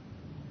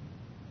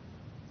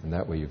 And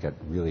that way you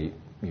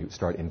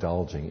start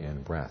indulging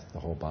in breath. The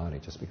whole body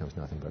just becomes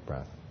nothing but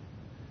breath.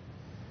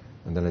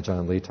 And then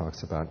Ajahn Lee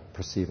talks about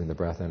perceiving the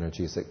breath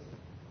energies that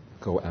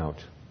go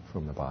out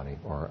from the body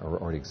or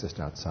already exist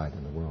outside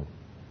in the world,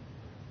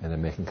 and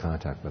then making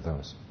contact with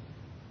those.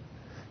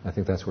 I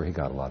think that's where he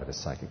got a lot of his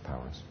psychic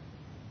powers.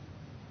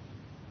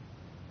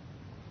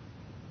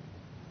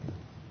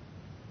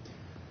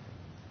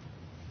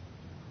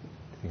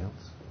 Anything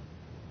else?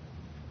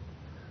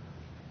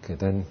 Okay,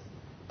 then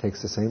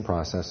takes the same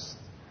process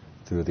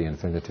through the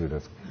infinitude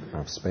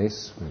of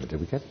space. Did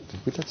we get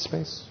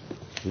space?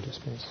 Did we do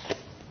space?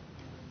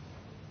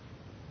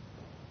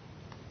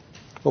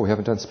 Oh, we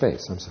haven't done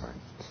space. I'm sorry.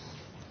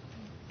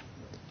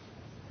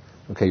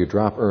 Okay, you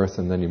drop earth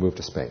and then you move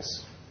to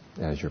space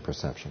as your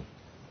perception.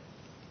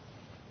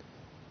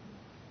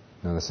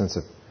 Now, in the sense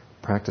of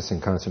practicing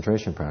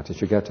concentration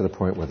practice, you get to the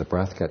point where the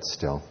breath gets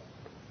still.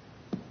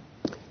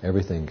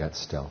 Everything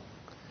gets still.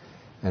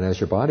 And as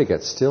your body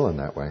gets still in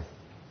that way,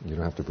 you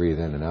don't have to breathe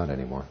in and out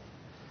anymore.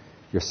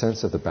 Your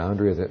sense of the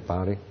boundary of the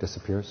body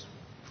disappears.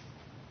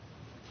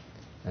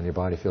 And your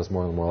body feels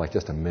more and more like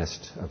just a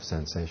mist of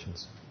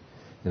sensations.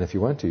 And if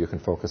you want to, you can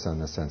focus on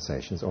the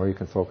sensations, or you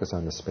can focus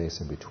on the space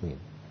in between.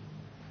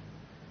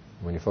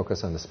 When you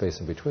focus on the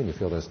space in between, you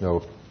feel there's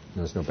no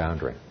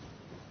boundary.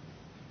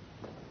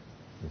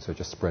 And so it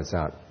just spreads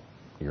out.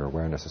 Your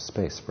awareness of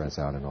space spreads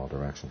out in all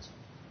directions.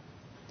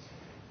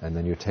 And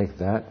then you take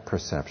that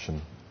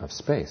perception of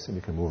space, and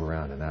you can move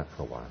around in that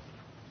for a while.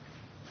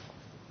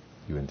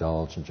 You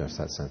indulge in just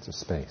that sense of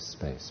space,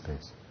 space,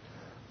 space.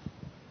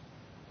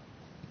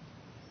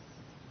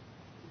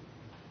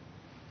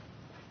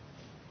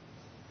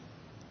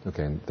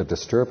 Okay, and the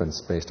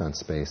disturbance based on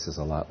space is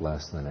a lot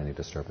less than any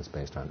disturbance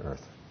based on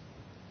earth.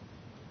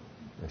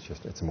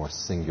 It's a more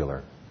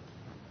singular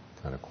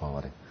kind of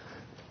quality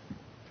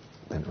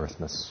than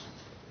earthness.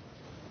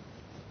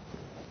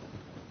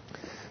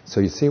 So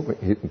you see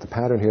the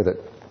pattern here that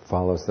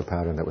follows the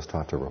pattern that was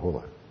taught to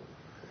Rahula.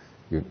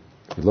 You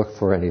look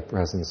for any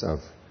presence of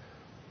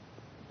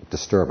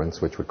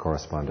disturbance, which would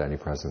correspond to any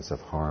presence of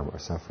harm or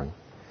suffering.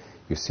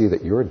 You see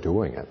that you're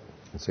doing it,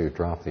 and so you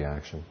drop the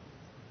action.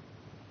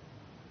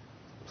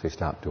 So you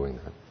stop doing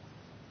that.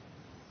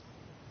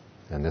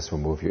 And this will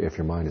move you, if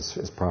your mind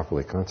is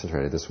properly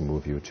concentrated, this will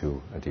move you to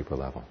a deeper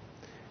level.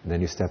 And then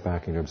you step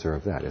back and you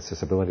observe that. It's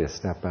this ability to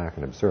step back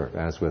and observe,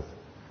 as with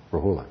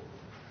Rahula.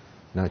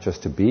 Not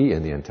just to be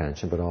in the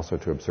intention, but also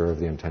to observe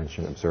the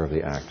intention, observe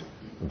the act,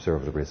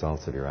 observe the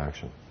results of your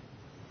action.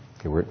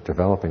 Okay, we're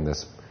developing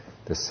this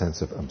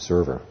sense of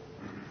observer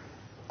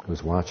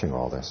who's watching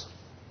all this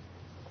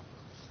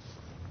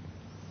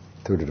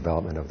through the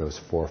development of those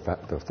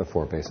the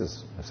four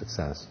bases of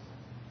success.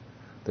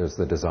 There's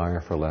the desire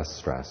for less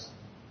stress,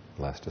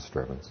 less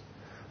disturbance.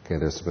 Okay,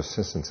 there's the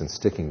persistence in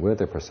sticking with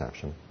the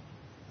perception.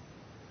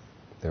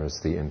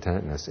 There's the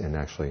intentness in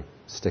actually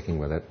sticking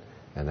with it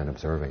and then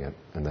observing it,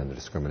 and then the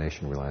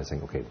discrimination,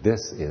 realizing, okay,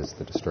 this is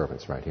the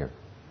disturbance right here,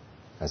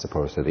 as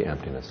opposed to the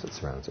emptiness that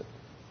surrounds it.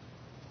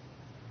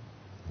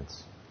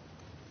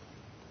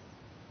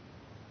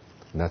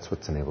 And that's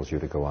what enables you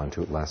to go on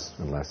to less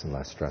and less and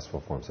less stressful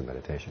forms of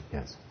meditation.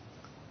 Yes?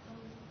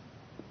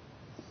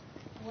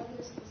 What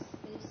is the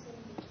space in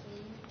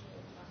between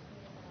you're talking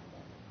about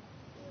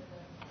that there's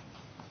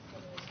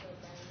no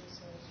boundaries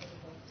or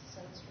sort of a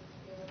sensory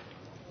field,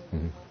 or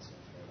you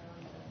concentrate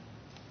on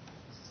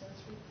the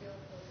sensory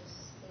field or the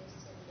space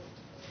in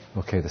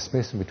between? Okay, the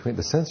space in between.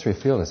 The sensory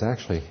field is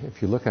actually,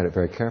 if you look at it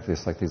very carefully,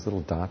 it's like these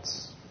little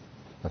dots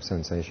of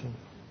sensation.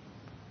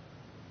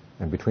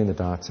 And between the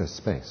dots is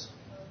space.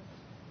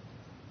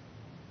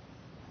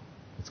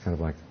 It's kind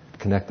of like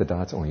connect the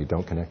dots, only you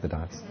don't connect the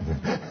dots.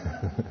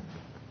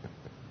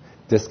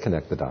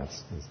 Disconnect the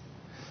dots.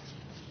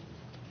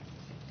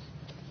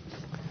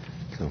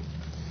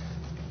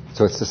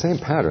 So it's the same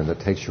pattern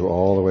that takes you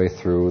all the way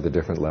through the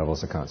different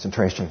levels of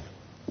concentration.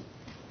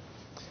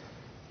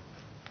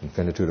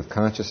 Infinitude of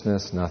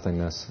consciousness,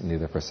 nothingness,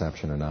 neither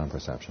perception or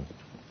non-perception.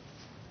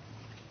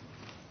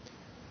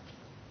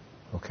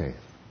 Okay.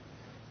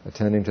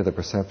 Attending to the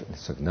perception,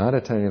 so not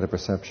attending to the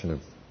perception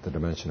of the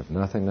dimension of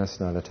nothingness,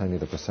 not attending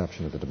to the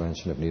perception of the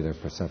dimension of neither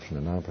perception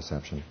or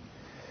non-perception.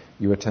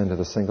 You attend to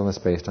the singleness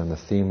based on the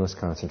themeless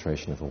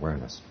concentration of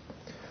awareness.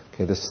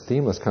 Okay, this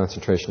themeless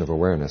concentration of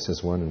awareness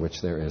is one in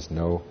which there is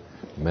no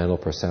mental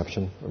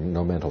perception, or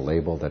no mental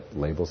label that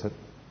labels it.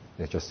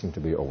 It just seems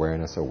to be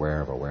awareness,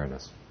 aware of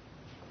awareness,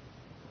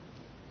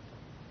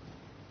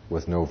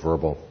 with no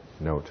verbal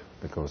note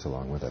that goes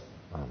along with it.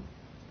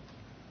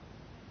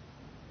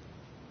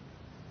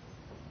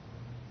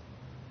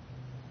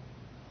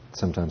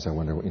 Sometimes I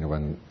wonder,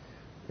 when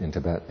in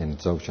Tibet, in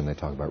Dzogchen, they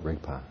talk about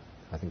Rigpa.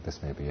 I think this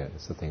may be it.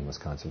 It's the themeless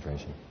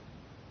concentration.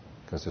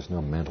 Because there's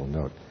no mental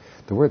note.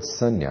 The word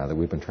sanya that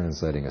we've been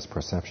translating as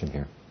perception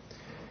here,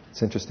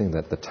 it's interesting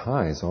that the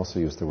Thais also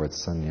use the word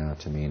sanya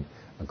to mean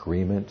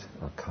agreement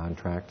or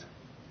contract.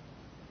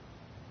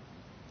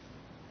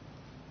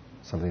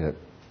 Something that,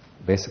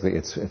 basically,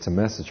 it's a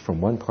message from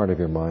one part of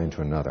your mind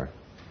to another.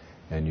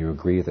 And you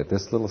agree that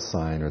this little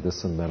sign or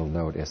this little mental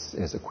note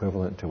is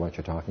equivalent to what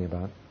you're talking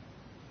about.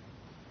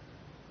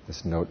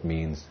 This note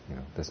means,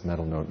 this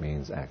mental note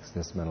means X.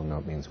 This mental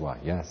note means Y.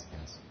 Yes.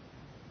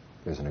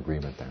 There's an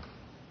agreement there.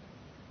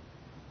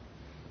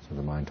 So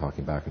the mind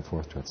talking back and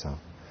forth to itself.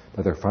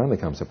 But there finally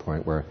comes a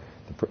point where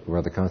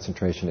the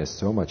concentration is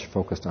so much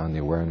focused on the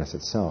awareness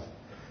itself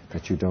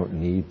that you don't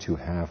need to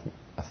have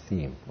a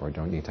theme or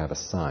don't need to have a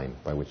sign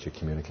by which you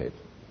communicate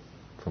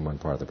from one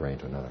part of the brain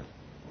to another.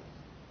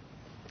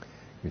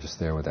 You're just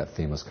there with that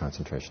themeless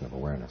concentration of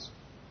awareness.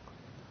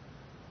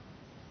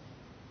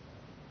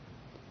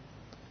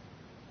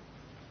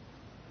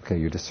 Okay,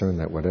 you discern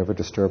that whatever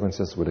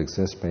disturbances would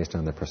exist based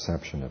on the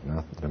perception of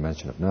the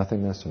dimension of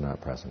nothingness are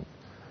not present.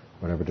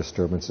 Whatever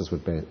disturbances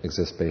would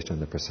exist based on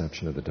the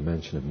perception of the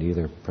dimension of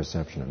neither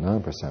perception or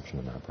non-perception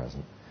are not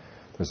present.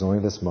 There's only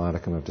this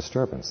modicum of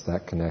disturbance,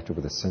 that connected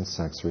with the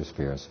sensory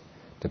spheres,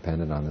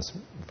 dependent on this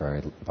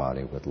very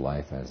body with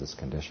life as its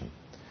condition.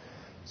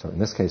 So in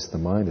this case, the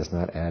mind is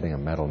not adding a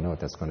mental note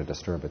that's going to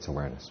disturb its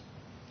awareness.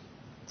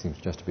 It seems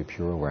just to be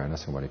pure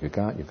awareness, and what have you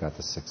got? You've got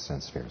the 6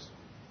 sense spheres.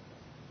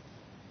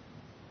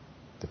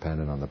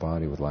 Dependent on the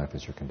body with life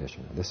as your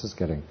condition. And this is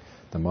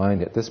the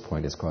mind at this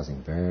point is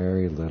causing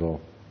very little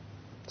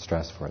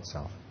stress for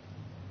itself.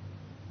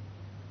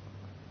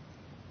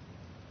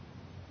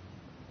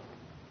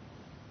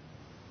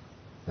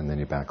 And then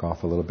you back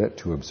off a little bit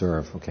to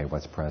observe, okay,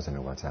 what's present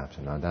and what's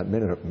absent. Now, that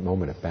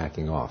moment of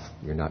backing off,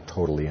 you're not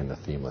totally in the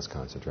themeless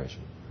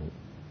concentration. Right?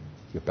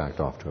 You've backed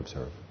off to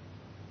observe.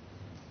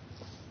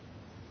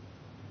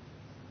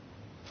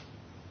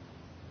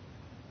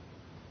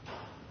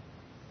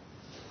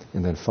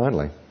 And then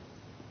finally,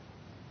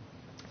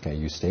 okay,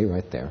 you stay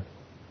right there,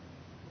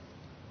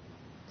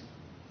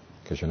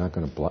 because you're not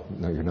going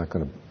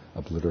to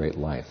obliterate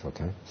life,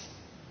 okay?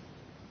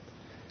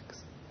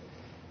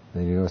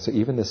 And you know, so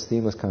even this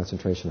themeless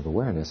concentration of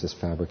awareness is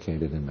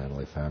fabricated and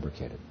mentally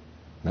fabricated.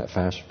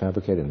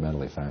 Fabricated and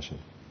mentally fashioned.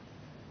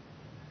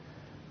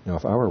 Now,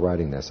 if I were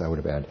writing this, I would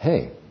have added,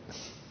 hey,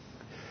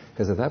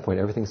 because at that point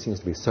everything seems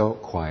to be so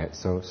quiet,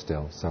 so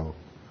still, so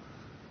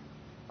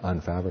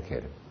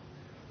unfabricated,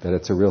 that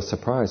it's a real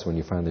surprise when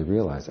you finally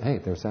realize, hey,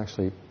 there's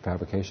actually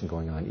fabrication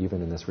going on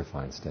even in this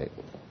refined state.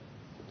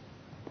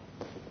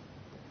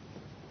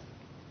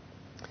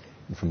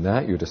 And from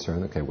that you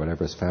discern, okay,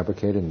 whatever is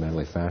fabricated and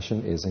mentally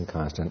fashioned is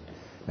inconstant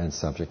and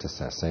subject to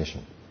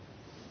cessation.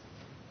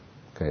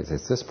 Okay,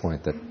 it's this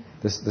point that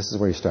this is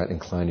where you start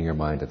inclining your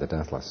mind to the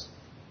deathless.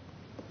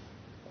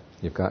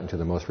 You've gotten to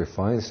the most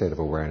refined state of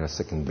awareness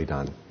that can be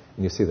done.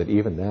 And you see that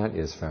even that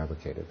is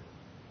fabricated.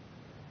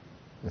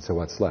 And so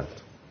what's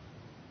left?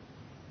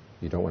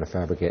 You don't want to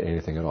fabricate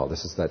anything at all.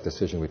 This is that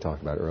decision we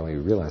talked about earlier.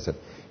 You realize that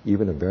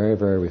even a very,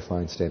 very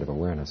refined state of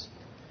awareness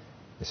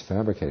is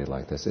fabricated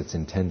like this. It's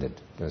intended.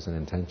 There's an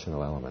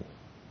intentional element.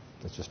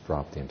 Let's just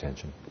drop the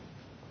intention.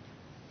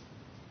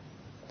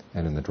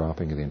 And in the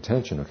dropping of the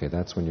intention, okay,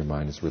 that's when your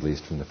mind is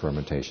released from the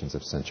fermentations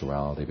of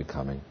sensuality,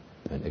 becoming,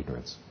 and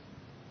ignorance.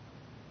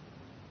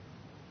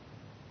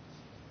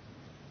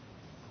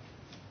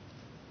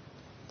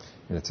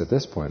 And it's at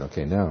this point,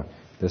 okay, now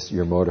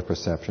your mode of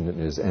perception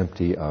is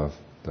empty of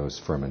those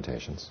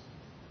fermentations.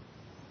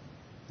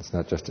 It's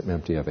not just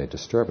empty of a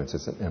disturbance,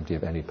 it's empty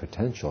of any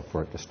potential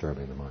for it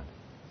disturbing the mind.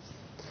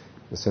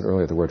 I said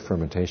earlier, the word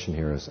fermentation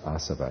here is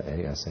asava,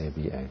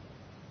 A-S-A-V-A.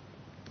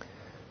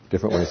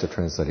 Different ways of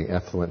translating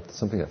effluent,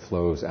 something that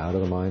flows out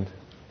of the mind.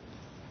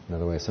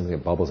 Another way, something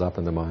that bubbles up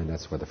in the mind,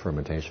 that's where the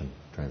fermentation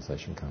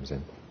translation comes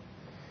in.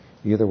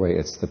 Either way,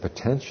 it's the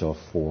potential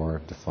for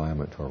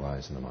defilement to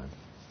arise in the mind.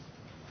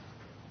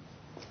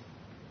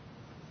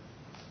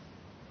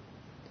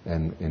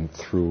 And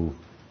through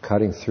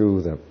cutting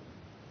through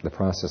the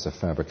process of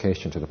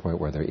fabrication to the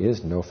point where there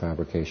is no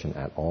fabrication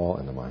at all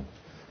in the mind,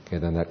 okay,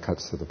 then that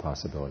cuts through the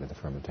possibility of the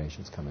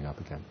fermentations coming up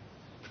again.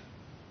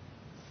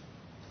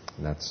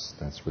 And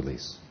that's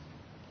release.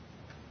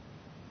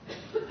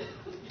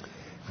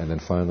 And then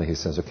finally he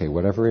says, okay,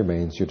 whatever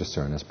remains you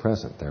discern as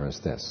present. There is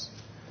this.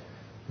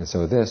 And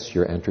so this,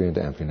 your entry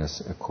into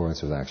emptiness,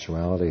 accords with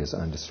actuality, is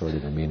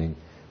undistorted in meaning,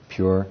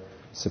 pure,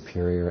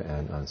 superior,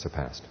 and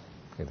unsurpassed.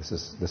 Okay, this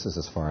is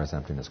as far as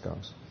emptiness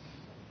goes,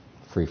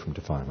 free from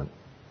defilement.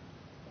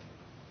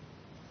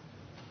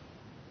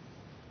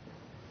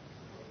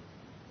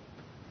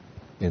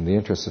 In the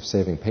interest of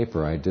saving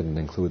paper, I didn't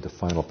include the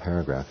final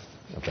paragraph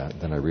of that.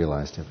 Then I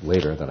realized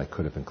later that I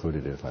could have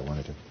included it if I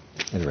wanted to.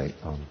 At any rate,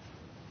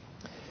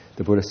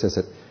 the Buddha says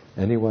that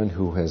anyone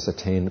who has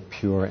attained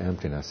pure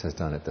emptiness has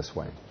done it this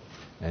way.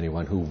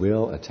 Anyone who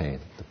will attain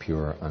the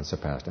pure,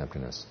 unsurpassed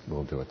emptiness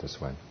will do it this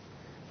way.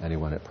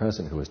 Anyone at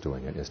present who is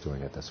doing it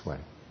this way.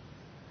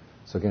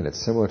 So again, it's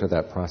similar to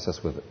that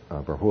process with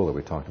Rahula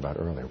we talked about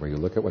earlier, where you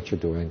look at what you're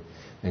doing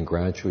and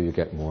gradually you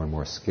get more and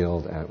more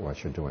skilled at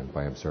what you're doing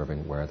by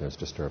observing where there's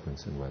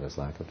disturbance and where there's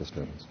lack of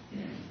disturbance.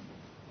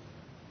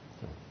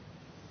 So.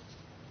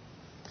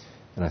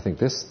 And I think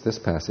this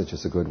passage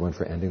is a good one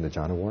for ending the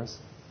jhana wars.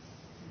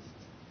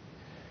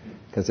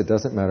 Because it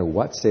doesn't matter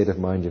what state of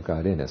mind you've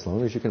got in, as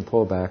long as you can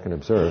pull back and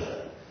observe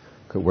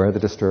where the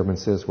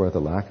disturbance is, where the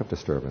lack of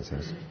disturbance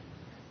is,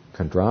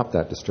 can drop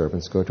that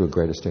disturbance, go to a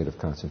greater state of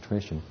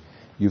concentration,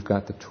 you've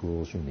got the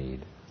tools you need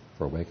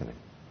for awakening,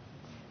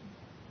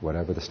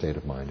 whatever the state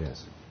of mind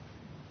is.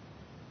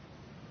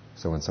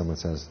 So when someone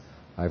says,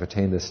 I've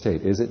attained this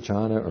state, is it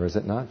jhana or is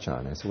it not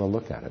jhana? I say, well,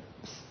 look at it.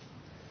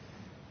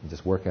 You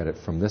just work at it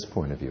from this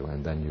point of view,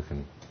 and then you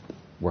can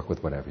work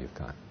with whatever you've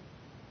got.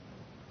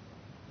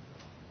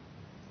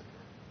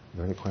 Are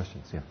there any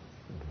questions? Yeah.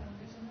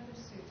 There's another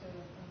sutta,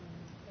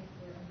 I think,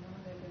 where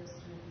Ananda goes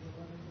through the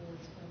 11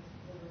 words of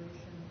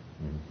liberation,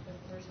 the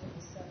first of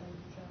the 7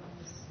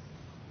 jhanas,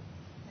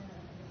 and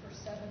the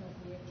first 7 of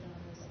the 8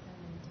 jhanas,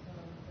 and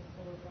the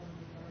 4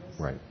 Brahmaviharas.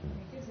 Right. And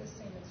he gives the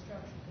same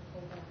instruction to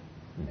pull back.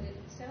 But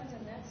it sounds in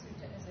that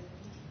sutta as if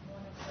each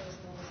one of those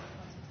levels of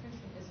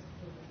concentration is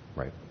included.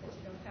 Right. That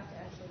you don't have to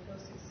actually go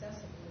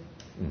successively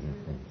through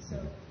them.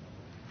 So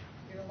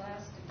your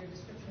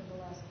description of the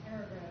last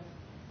paragraph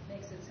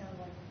makes it sound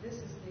like this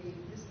is the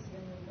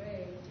only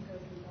way to go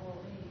through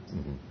all 8.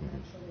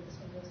 Actually, this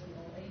one goes through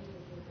all 8 of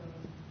the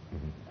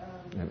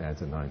Brahma. And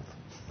adds a 9th.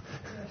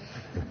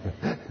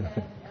 And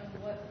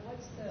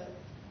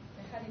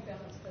how do you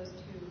balance those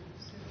two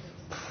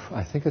sutras?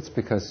 I think it's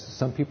because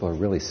some people are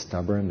really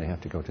stubborn. They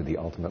have to go to the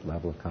ultimate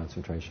level of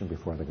concentration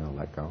before they're going to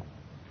let go.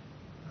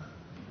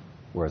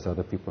 Whereas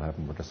other people have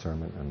more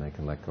discernment and they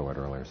can let go at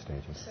earlier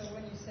stages. So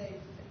when you say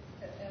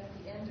at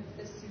the end of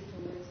this sutra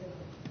where it says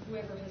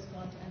whoever has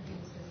gone to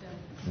emptiness has done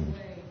it this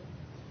way,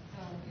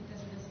 it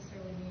doesn't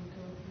necessarily mean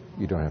go through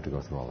all. You don't have to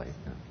go through all 8.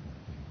 No.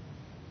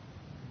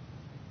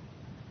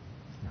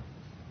 No.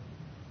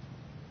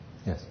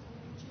 Yes?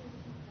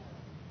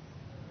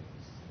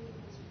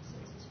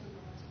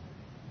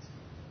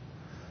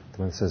 The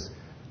one says,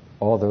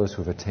 all those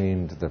who have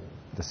attained the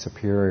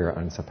superior,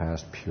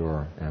 unsurpassed,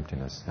 pure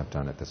emptiness have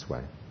done it this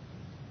way.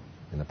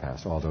 in the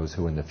past. All those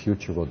who in the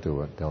future will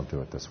do it, they'll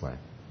do it this way.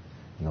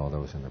 And all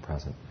those in the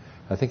present.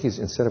 I think he's,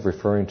 instead of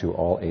referring to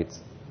all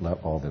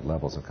the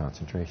levels of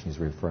concentration, he's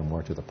referring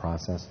more to the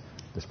process,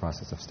 this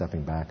process of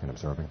stepping back and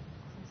observing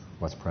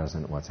what's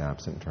present, what's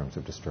absent in terms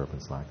of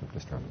disturbance, lack of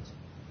disturbance,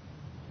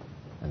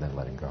 and then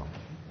letting go.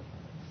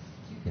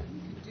 You could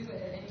do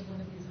it at any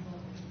one of these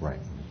moments. Right.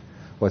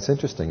 What's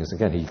interesting is,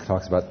 again, he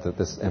talks about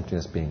this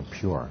emptiness being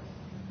pure.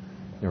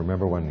 You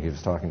remember when he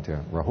was talking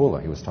to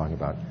Rahula, he was talking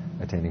about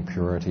attaining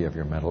purity of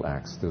your mental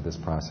acts through this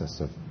process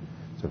of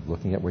sort of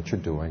looking at what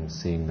you're doing,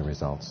 seeing the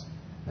results,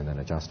 and then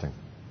adjusting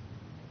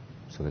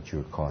so that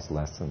you cause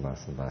less and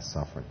less and less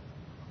suffering.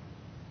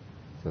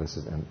 So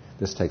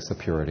this takes the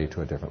purity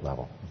to a different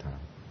level entirely.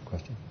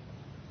 Question?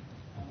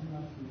 I'm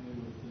not familiar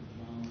with the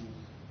jhanas.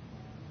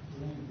 Are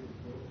there any good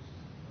books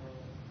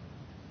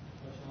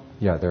touch on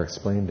this? Yeah, they're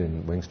explained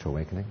in Wings to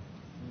Awakening.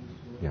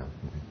 Yeah.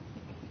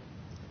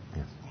 Mm-hmm.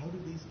 Yes. How do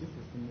these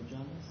differ from the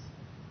jhanas?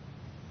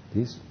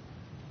 These?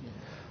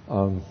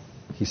 Yeah.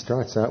 He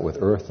starts out with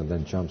earth and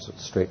then jumps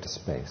straight to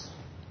space.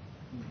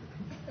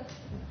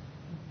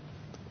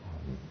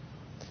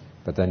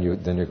 But then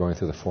you're going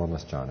through the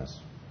formless jhanas.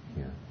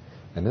 Yeah.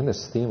 And then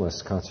this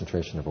themeless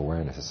concentration of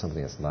awareness is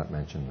something that's not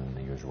mentioned in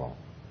the usual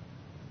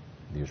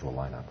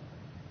lineup.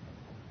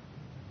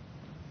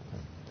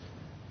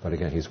 But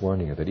again, he's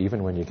warning you that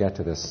even when you get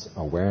to this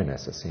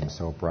awareness, it seems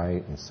so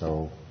bright and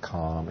so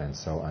calm and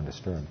so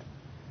undisturbed.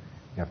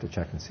 You have to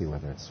check and see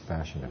whether it's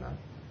fashioned or not.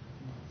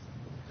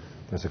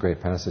 There's a great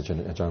passage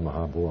in Ajahn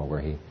Mahabua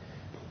where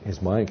his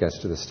mind gets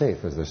to the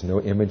state where there's no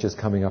images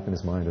coming up in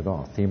his mind at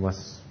all.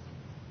 Themeless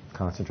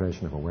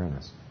concentration of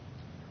awareness.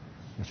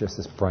 It's just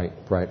this bright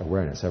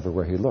awareness.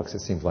 Everywhere he looks,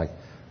 it seems like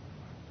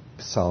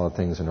solid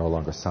things are no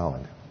longer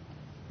solid.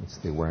 It's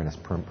the awareness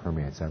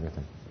permeates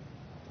everything.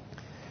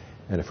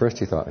 And at first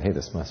he thought, hey,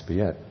 this must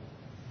be it.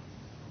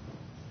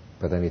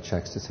 But then he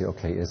checks to see,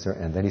 okay, is there...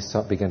 And then he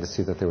began to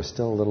see that there was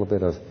still a little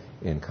bit of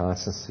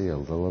inconstancy, a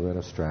little bit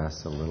of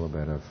stress, a little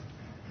bit of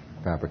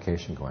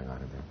fabrication going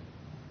on in there.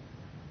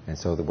 And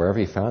so wherever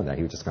he found that,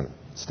 he was just going to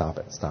stop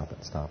it.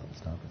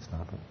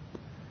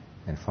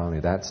 And finally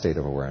that state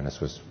of awareness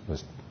was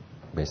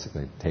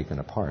basically taken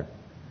apart.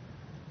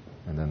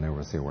 And then there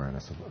was the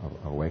awareness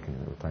of awakening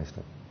that replaced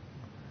it.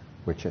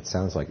 Which it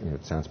sounds like,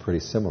 it sounds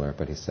pretty similar,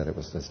 but he said it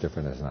was as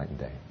different as night and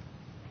day.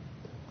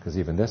 Because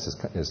even this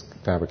is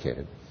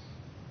fabricated.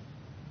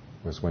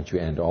 Whereas once you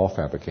end all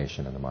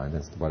fabrication in the mind,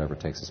 then whatever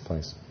takes its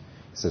place.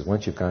 He says,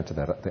 once you've gone to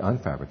that, the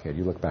unfabricated,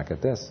 you look back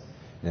at this,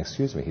 and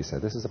excuse me, he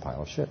said, this is a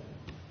pile of shit.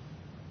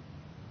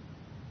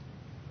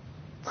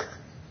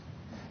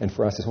 And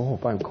for us, it's,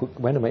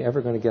 when am I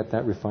ever going to get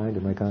that refined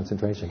in my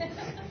concentration?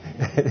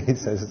 He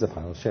says it's a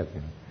pile of shit.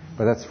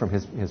 But that's from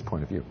his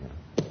point of view.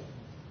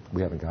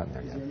 We haven't gotten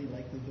there yet. Is there any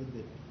likelihood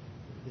that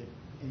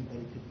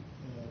anybody could,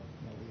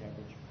 the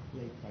average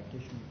lay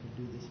practitioner could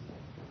do this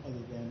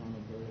other than on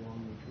a very long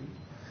retreat?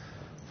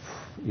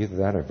 Either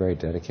that or very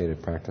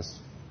dedicated practice,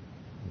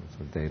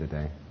 sort of day to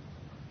day.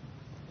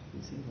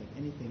 It seems like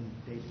anything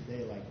day to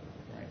day, like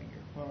driving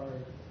your car,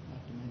 not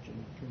to mention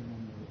turning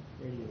on the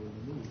radio or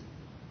the news,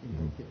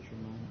 gets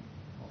your mind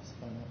all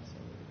spun up. So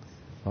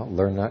it's Well,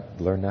 learn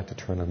not to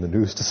turn on the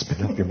news to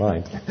spin up your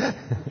mind. I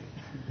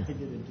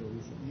did until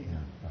recently.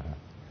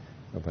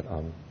 But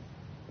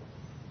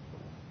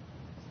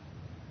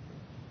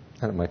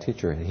and my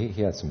teacher,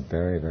 he had some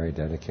very, very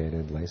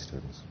dedicated lay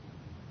students.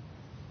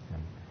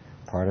 And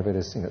part of it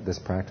is this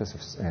practice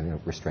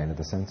of restraining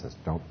the senses.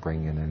 Don't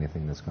bring in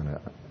anything that's going to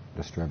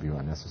disturb you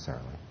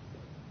unnecessarily.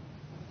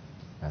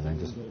 And then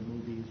just go to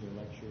movies or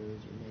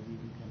lectures or maybe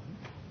even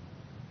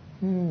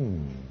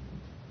company.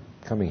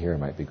 Coming here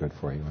might be good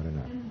for you. I don't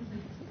know.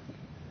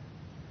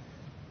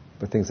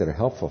 But things that are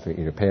helpful for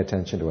you, pay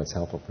attention to what's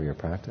helpful for your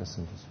practice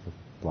and just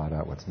blot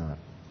out what's not.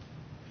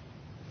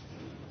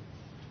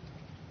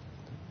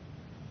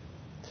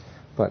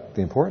 But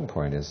the important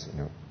point is,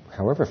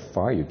 however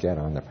far you get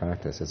on the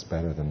practice, it's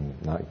better than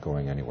not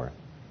going anywhere.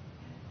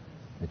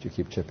 That you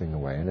keep chipping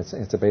away. And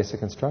it's a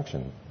basic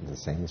instruction, the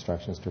same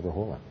instructions to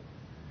Rahula.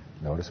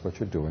 Notice what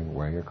you're doing,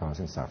 where you're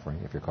causing suffering.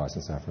 If you're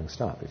causing suffering,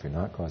 stop. If you're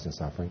not causing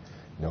suffering,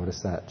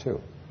 notice that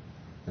too.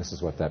 This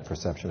is what that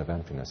perception of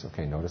emptiness.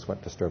 Okay, notice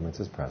what disturbance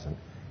is present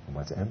and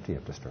what's empty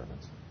of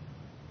disturbance.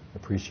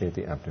 Appreciate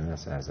the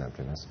emptiness as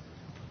emptiness.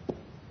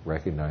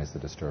 Recognize the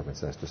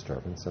disturbance as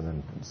disturbance, and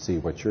then see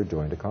what you're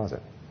doing to cause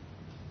it.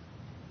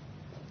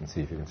 And see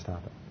if you can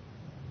stop it.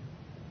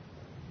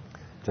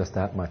 Just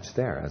that much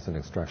there as an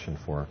instruction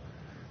for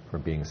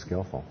being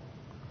skillful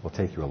will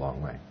take you a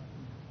long way.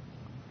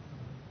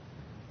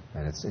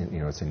 And it's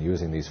in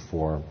using these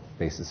 4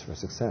 bases for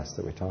success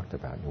that we talked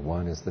about.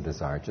 One is the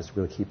desire, just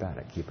really keep at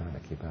it,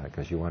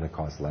 because you want to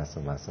cause less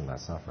and less and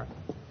less suffering.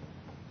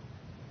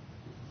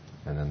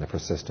 And then the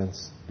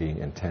persistence, being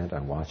intent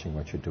on watching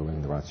what you're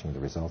doing, watching the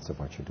results of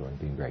what you're doing,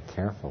 being very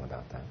careful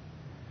about that.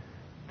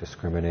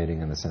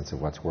 Discriminating in the sense of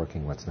what's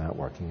working, what's not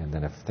working, and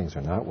then if things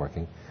are not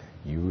working,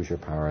 use your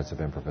powers of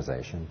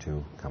improvisation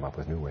to come up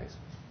with new ways.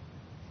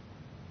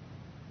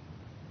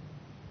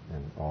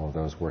 And all of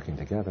those working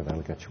together,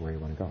 that'll get you where you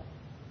want to go.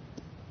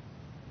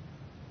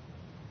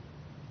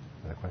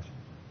 Another question?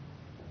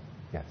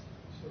 Yes?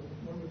 So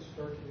one would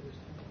start to do this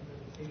kind of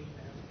meditation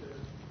after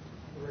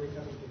already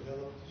having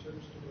developed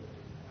certain stability.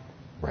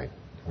 Right,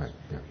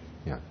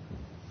 yeah.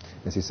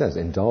 As he says,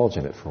 indulge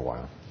in it for a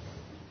while.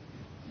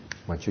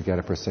 Once you get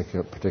a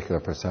particular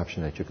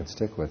perception that you can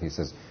stick with, he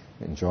says,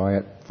 enjoy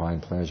it,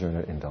 find pleasure in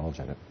it, indulge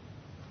in it.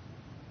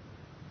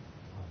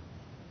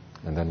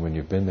 And then when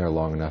you've been there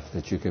long enough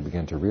that you can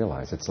begin to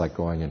realize, it's like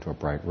going into a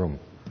bright room.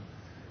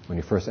 When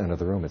you first enter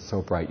the room, it's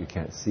so bright you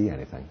can't see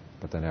anything.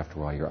 But then after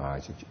a while, your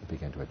eyes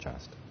begin to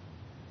adjust.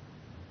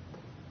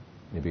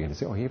 You begin to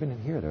say, oh, even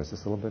in here, there's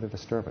this little bit of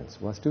disturbance.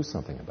 Well, let's do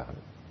something about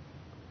it.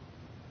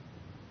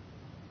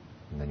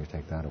 And then you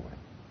take that away.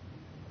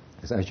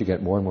 Because as you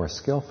get more and more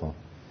skillful,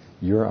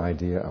 your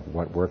idea of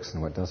what works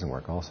and what doesn't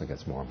work also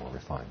gets more and more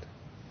refined.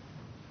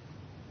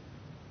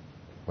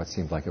 What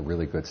seemed like a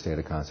really good state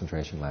of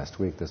concentration last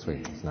week, this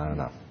week, is not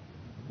enough.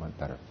 I want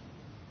better.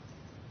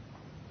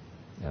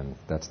 And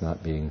that's not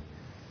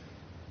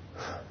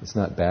it's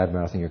not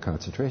bad-mouthing your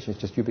concentration,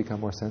 it's just you become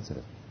more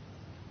sensitive.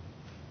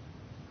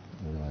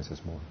 You realize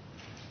there's more.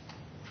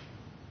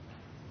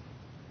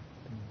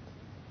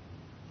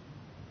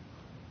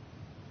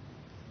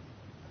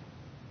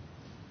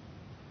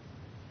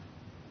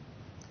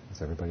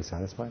 Is everybody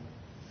satisfied?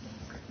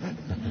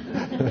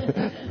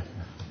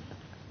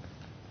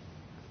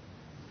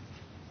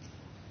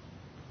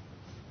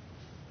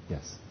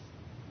 Yes.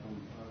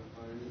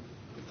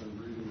 I've been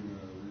reading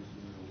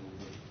recently a little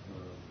bit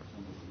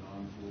some of the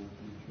non-dual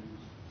teachings,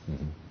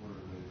 where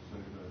they say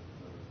that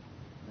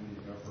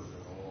any effort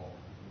at all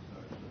is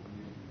actually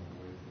leading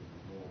away from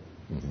the goal,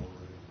 which is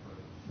already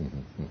present.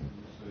 Can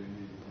you say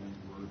any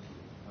words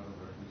of how to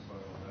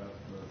reconcile that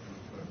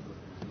perspective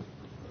with this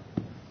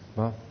perspective?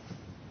 Well,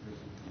 I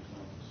guess it comes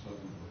down to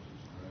sudden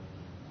versus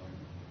gradual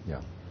enlightenment.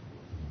 yeah.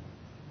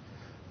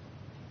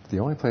 The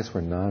only place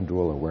where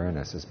non-dual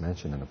awareness is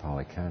mentioned in the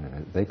Pali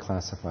Canon, they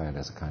classify it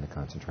as a kind of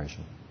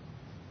concentration.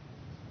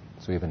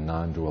 So even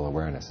non-dual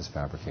awareness is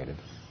fabricated.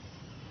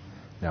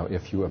 Now,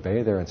 if you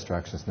obey their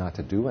instructions not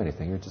to do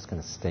anything, you're just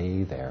going to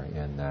stay there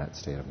in that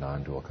state of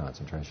non-dual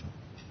concentration.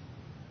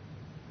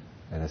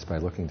 And it's by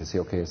looking to see,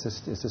 okay, is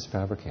this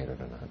fabricated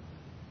or not?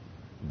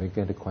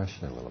 Begin to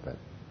question it a little bit.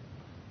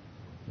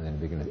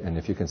 And then and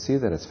if you can see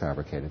that it's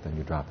fabricated, then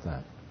you drop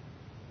that.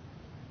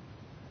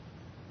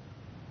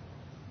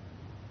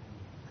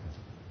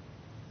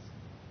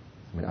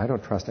 I mean, I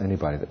don't trust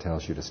anybody that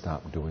tells you to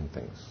stop doing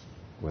things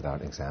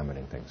without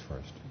examining things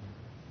first.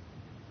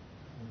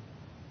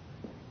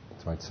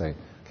 So I'd say,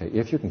 okay,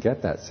 if you can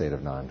get that state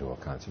of non-dual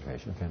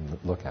concentration, okay,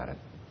 look at it.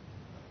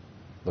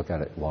 Look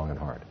at it long and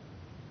hard.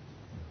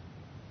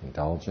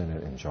 Indulge in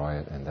it, enjoy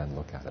it, and then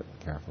look at it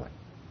carefully.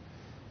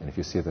 And if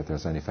you see that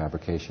there's any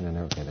fabrication in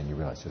there, okay, then you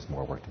realize there's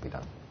more work to be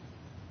done.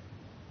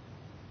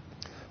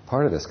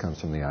 Part of this comes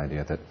from the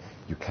idea that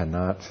you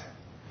cannot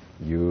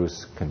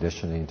use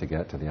conditioning to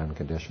get to the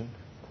unconditioned.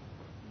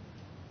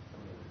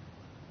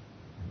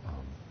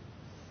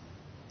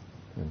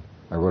 And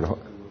I wrote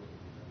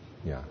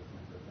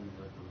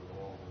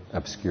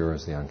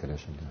obscures the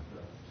unconditioned. Yeah.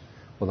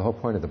 Well, the whole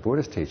point of the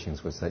Buddhist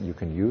teachings was that you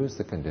can use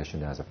the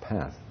conditioned as a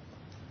path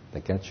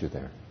that gets you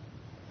there.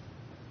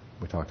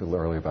 We talked a little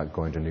earlier about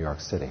going to New York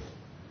City.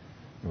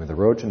 I mean, the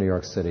road to New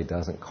York City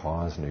doesn't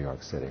cause New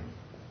York City.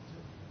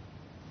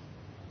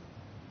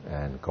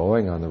 And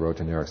going on the road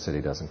to New York City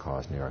doesn't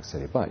cause New York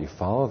City. But you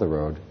follow the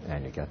road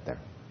and you get there.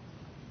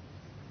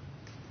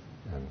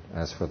 And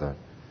as for the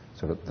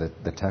sort of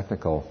the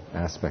technical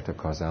aspect of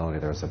causality,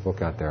 there's a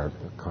book out there,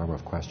 Karma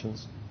of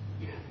Questions.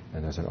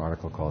 And there's an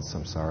article called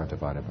Samsara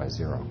Divided by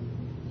Zero.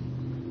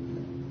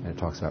 And it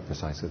talks about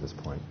precisely this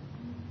point.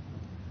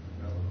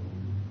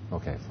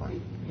 Okay,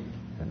 fine.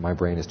 And my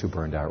brain is too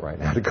burned out right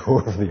now to go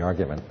over the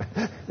argument.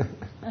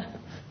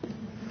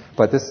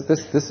 But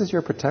this is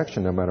your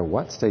protection no matter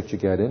what state you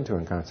get into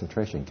in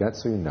concentration. Get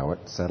so you know it,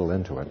 settle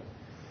into it,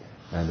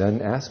 and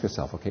then ask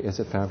yourself, okay, is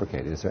it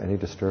fabricated? Is there any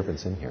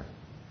disturbance in here?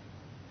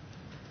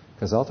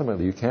 Because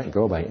ultimately you can't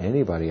go by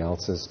anybody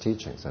else's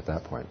teachings at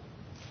that point.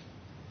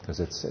 Because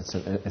it's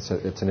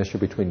an issue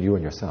between you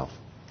and yourself.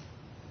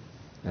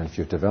 And if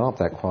you've developed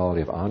that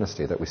quality of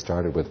honesty that we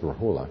started with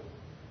Rahula,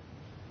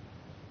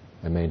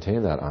 and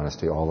maintain that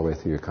honesty all the way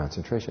through your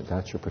concentration,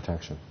 that's your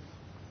protection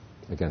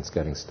against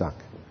getting stuck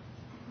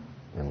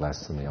in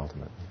less than the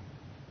ultimate.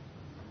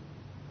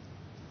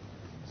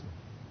 So,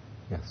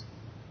 yes?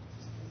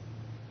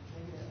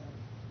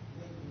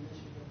 Maybe you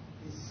mentioned that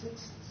the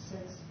six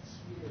sense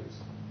spheres,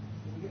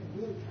 when you get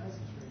really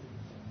concentrated,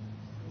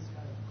 things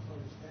kind of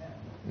close down.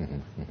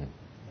 And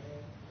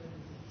but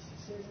he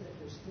says that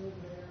they're still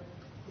there.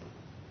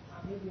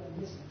 Maybe I'm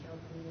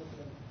misinterpreting it,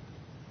 but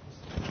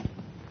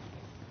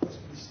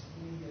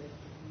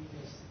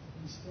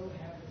we still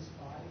have this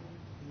body,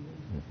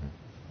 even,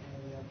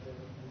 and that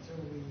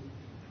until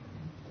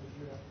if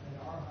you're an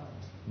arhat,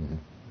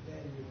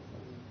 then you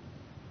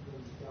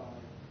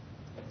die.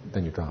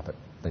 Then you drop it.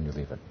 Then you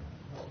leave it.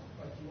 No,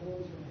 but you're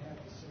always going to have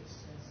the six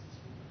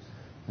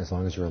senses. As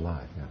long as you're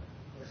alive, yeah.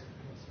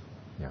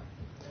 Yeah.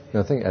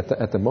 Now, the thing,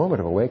 at the moment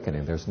of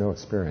awakening, there's no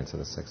experience of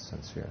the six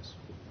sense spheres.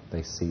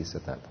 They cease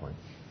at that point.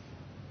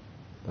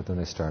 But then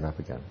they start up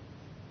again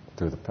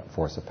through the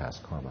force of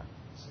past karma.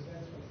 So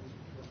that's what he's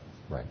referring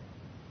to. Right.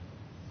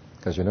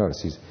 Because you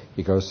notice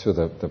he goes through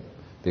the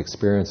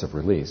experience of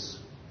release,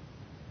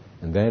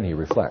 and then he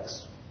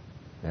reflects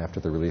after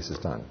the release is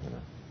done.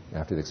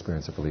 After the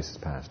experience of release is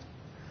past,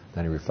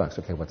 then he reflects.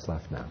 Okay, what's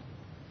left now?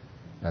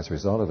 As a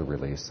result of the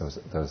release,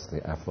 the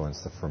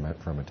effluents, the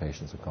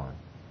fermentations are gone.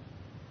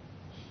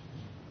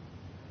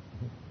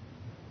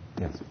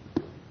 Yes.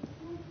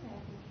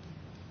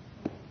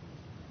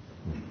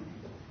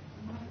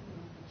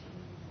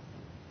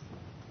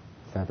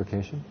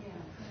 Fabrication?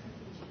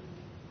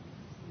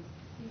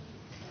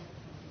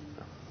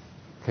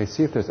 Okay,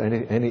 see if there's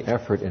any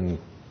effort in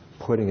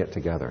putting it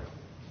together,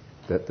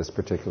 this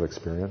particular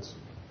experience.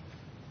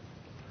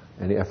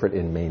 Any effort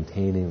in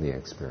maintaining the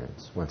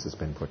experience once it's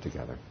been put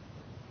together.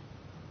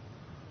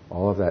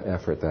 All of that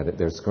effort,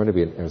 there's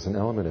an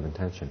element of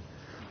intention.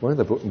 One of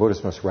the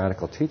Buddha's most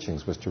radical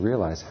teachings was to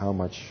realize how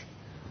much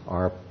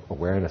our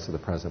awareness of the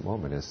present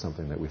moment is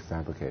something that we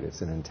fabricate. It's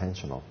an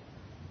intentional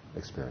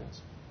experience.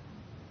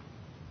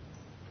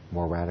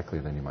 More radically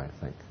than you might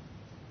think.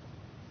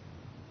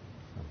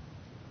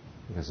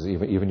 Because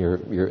even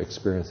your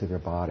experience of your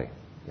body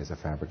is a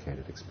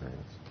fabricated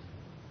experience.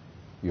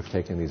 You've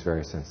taken these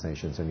various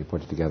sensations and you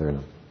put it together in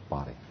a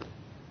body.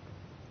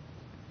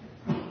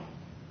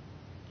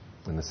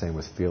 And the same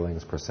with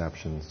feelings,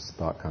 perceptions,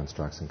 thought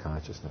constructs, and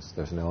consciousness.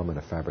 There's an element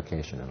of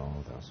fabrication in all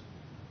of those.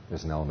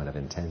 There's an element of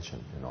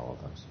intention in all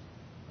of those.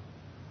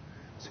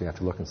 So you have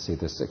to look and see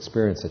this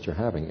experience that you're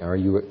having.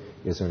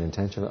 Is there an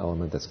intentional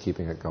element that's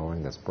keeping it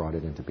going, that's brought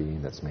it into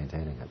being, that's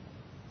maintaining it?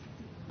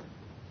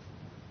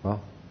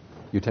 Well,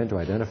 you tend to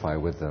identify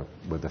with the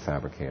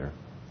fabricator.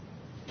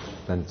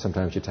 Then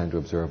sometimes you tend to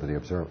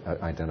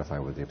identify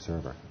with the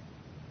observer.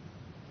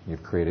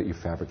 You've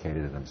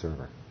fabricated an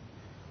observer.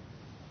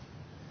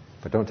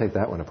 But don't take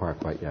that one apart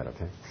quite yet,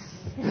 okay?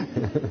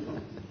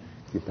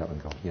 Keep that one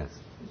going. Yes? Is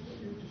what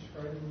you're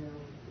describing now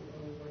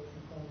what you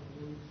call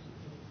the moods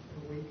of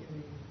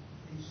awakening,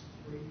 these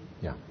three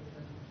different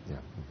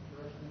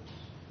directions?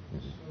 Mm-hmm.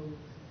 So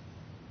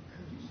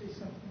could you say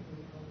something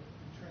about the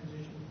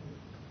transition from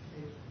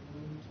phase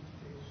 1 to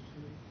phase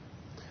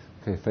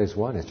 2? Okay, phase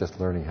 1 is just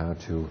learning how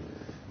to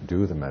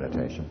do the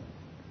meditation.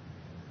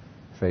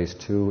 Phase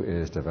 2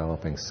 is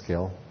developing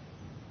skill.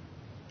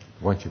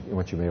 Once you've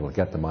been able to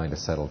get the mind to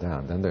settle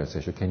down, then there's the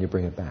issue, can you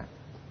bring it back?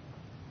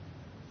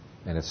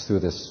 And it's through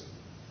this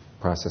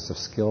process of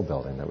skill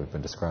building that we've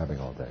been describing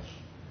all day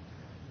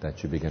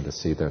that you begin to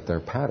see that there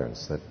are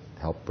patterns that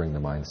help bring the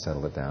mind,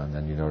 settle it down.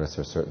 Then you notice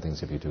there are certain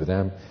things, if you do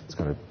them, it's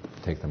going to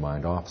take the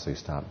mind off, so you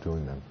stop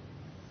doing them.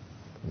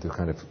 And through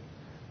kind of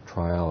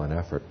trial and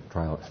error,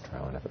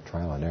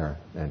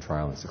 and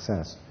trial and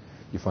success,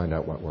 you find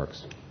out what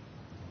works.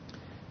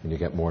 And you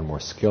get more and more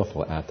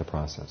skillful at the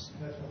process.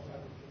 And that's all fabrication.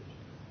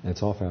 And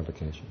it's all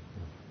fabrication.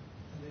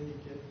 And then you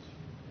get to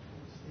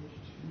stage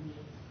 2 and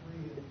 3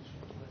 and you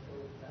start to let go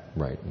of that.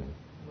 Right.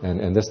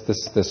 And this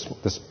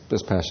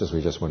passage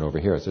we just went over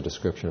here is a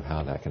description of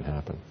how that can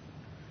happen.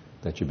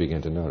 That you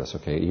begin to notice,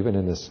 okay, even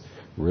in this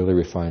really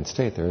refined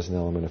state, there is an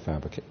element of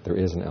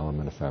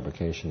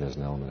fabrication, there's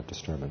an element of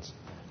disturbance.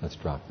 Let's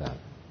drop that.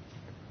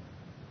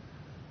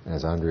 And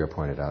as Andrea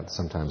pointed out,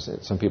 sometimes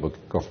some people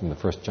go from the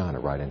first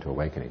jhana right into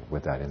awakening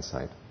with that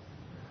insight.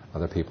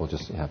 Other people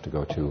just have to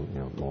go to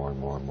more and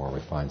more and more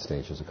refined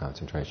stages of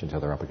concentration until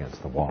they're up against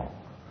the wall.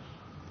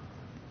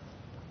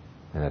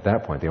 And at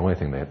that point, the only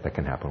thing that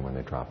can happen when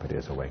they drop it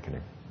is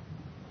awakening.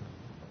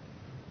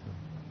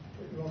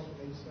 You also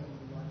made some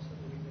remarks that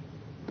we made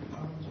in the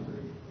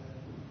commentary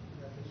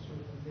that there's sort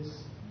of a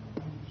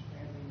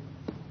misunderstanding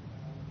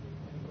with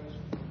many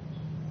Westerners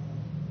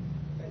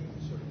that you can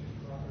sort of just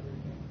drop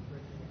everything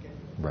right from the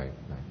get-go. Right.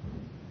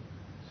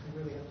 So you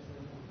really have to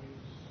learn how to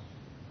use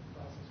the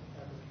process of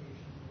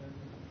fabrication and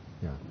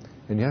learning. Yeah.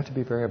 And you have to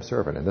be very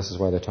observant. And this is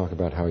why they talk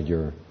about how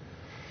your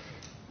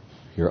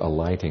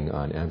alighting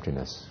on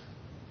emptiness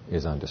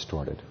is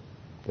undistorted.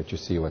 That you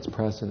see what's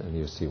present and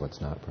you see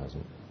what's not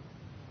present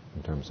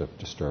in terms of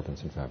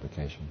disturbance and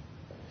fabrication.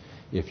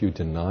 If you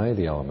deny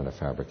the element of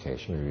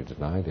fabrication or you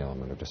deny the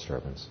element of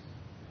disturbance,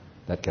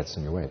 that gets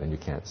in your way. Then you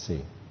can't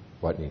see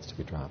what needs to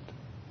be dropped.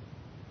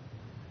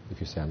 If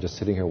you say, I'm just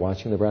sitting here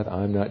watching the breath,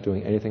 I'm not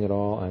doing anything at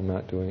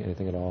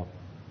all,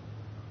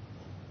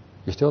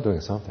 you're still doing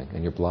something,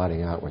 and you're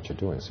blotting out what you're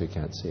doing, so you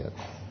can't see it.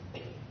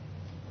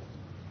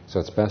 So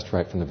it's best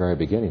right from the very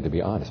beginning to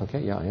be honest.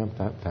 Okay, I am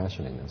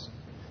fashioning this.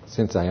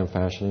 Since I am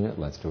fashioning it,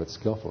 let's do it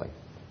skillfully.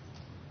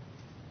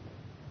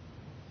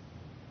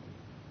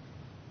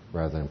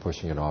 Rather than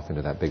pushing it off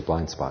into that big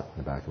blind spot in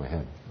the back of my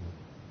head.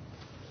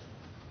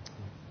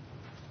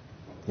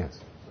 Yes?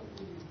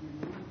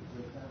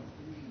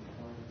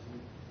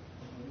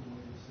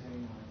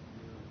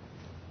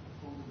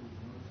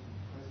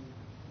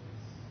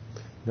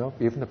 No,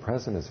 even the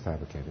present is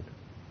fabricated.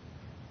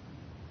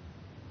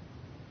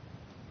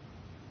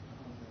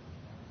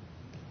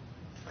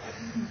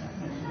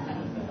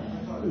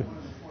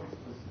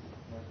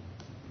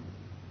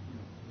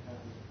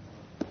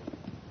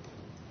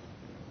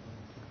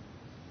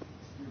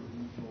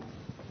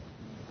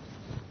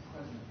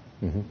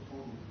 Mm-hmm.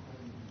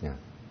 Yeah.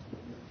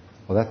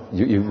 Well,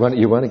 you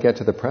want to get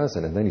to the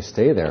present, and then you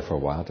stay there for a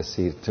while to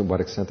see to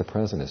what extent the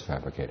present is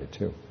fabricated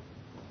too.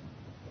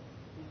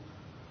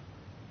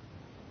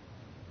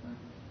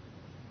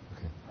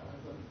 Okay.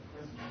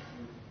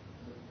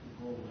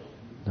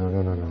 No.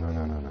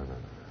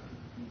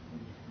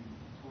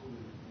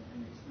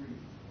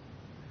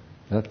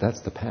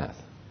 That's the path.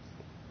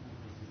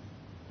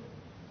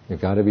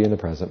 You've got to be in the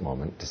present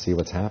moment to see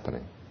what's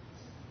happening.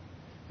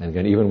 And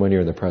again, even when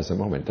you're in the present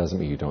moment, it doesn't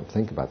mean you don't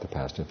think about the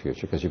past and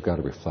future, because you've got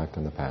to reflect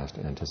on the past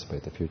and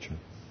anticipate the future.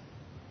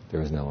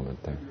 There is an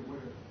element there.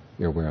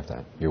 You're aware of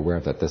that. You're aware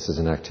of that this is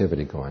an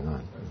activity going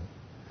on.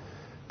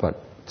 But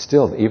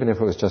still, even if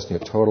it was just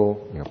total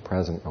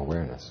present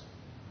awareness,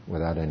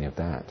 without any of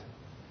that,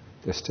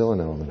 there's still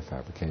an element of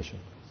fabrication.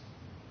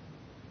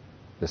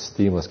 This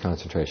themeless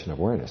concentration of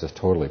awareness is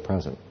totally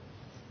present.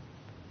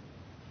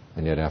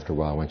 And yet after a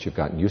while, once you've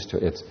gotten used to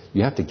it,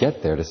 you have to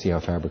get there to see how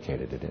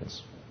fabricated it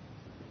is.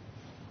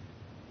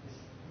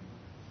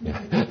 Yeah.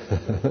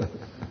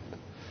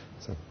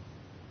 So,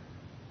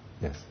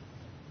 yes.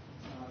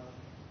 I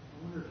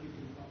wonder if you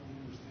can help me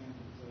understand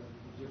the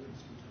difference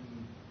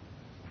between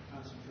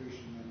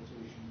concentration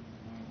meditation and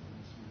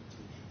mindfulness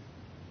meditation.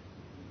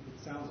 It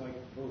sounds like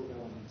both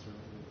elements are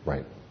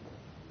right.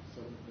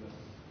 So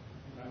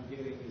what I'm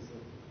getting is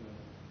that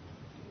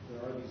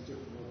there are these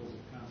different levels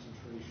of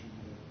concentration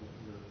that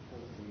you're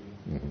cultivating,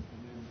 Mm-hmm. and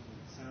then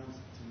it sounds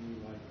to me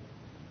like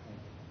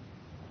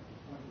the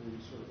point where you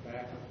sort of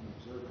back up and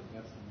observe it,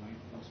 that's the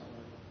mindfulness part.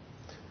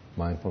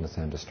 Mindfulness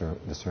and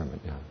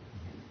discernment, yeah.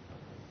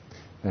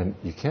 And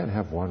you can't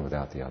have one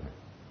without the other.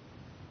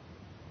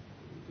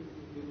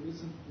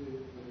 Isn't the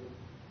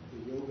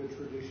yoga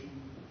tradition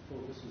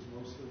focuses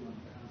mostly on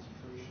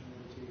concentration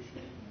meditation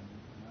and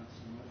not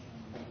so much on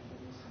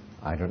mindfulness?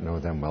 I don't know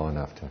them well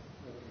enough to.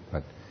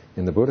 But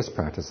in the Buddhist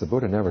practice, the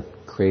Buddha never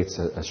creates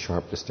a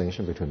sharp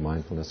distinction between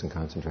mindfulness and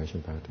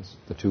concentration practice.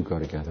 The two go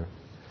together.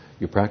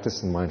 You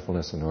practice in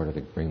mindfulness in order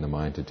to bring the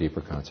mind to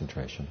deeper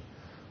concentration.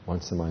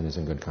 Once the mind is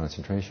in good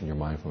concentration, your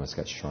mindfulness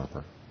gets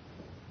sharper,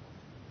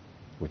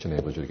 which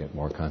enables you to get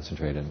more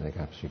concentrated and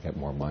you get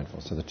more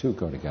mindful. So the two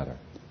go together.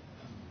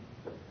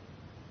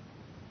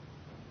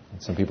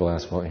 And some people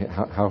ask, well,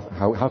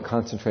 how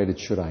concentrated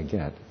should I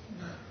get?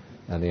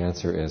 And the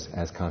answer is,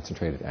 as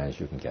concentrated as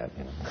you can get.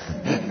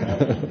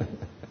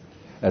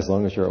 As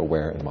long as you're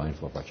aware and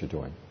mindful of what you're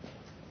doing.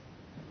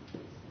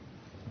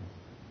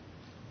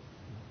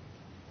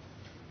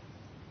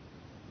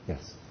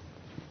 Yes?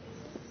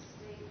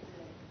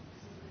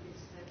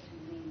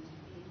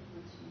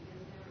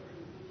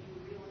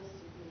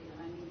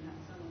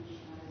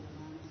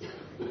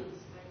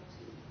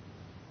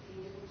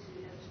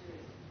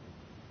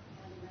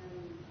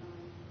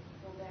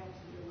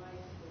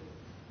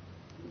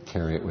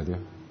 Carry it with you.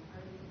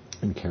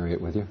 And carry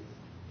it with you.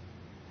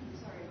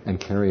 And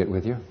carry it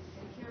with you.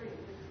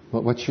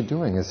 Well, what you're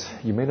doing is,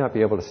 you may not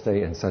be able to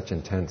stay in such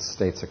intense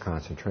states of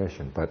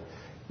concentration, but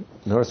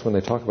notice when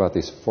they talk about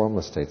these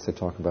formless states, they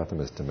talk about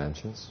them as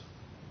dimensions.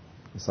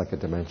 It's like a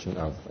dimension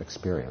of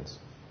experience.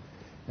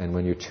 And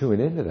when you tune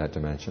into that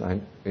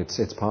dimension,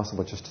 it's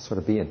possible just to sort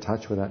of be in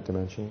touch with that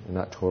dimension and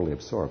not totally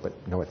absorb, but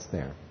know it's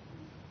there.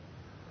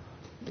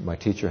 My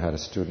teacher had a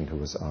student who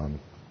was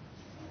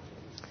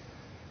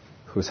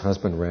whose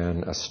husband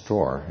ran a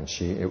store, and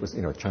it was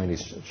a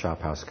Chinese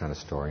shop house kind of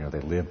store. They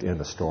lived in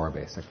the store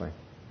basically,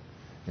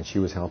 and she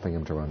was helping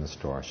him to run the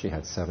store. She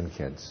had 7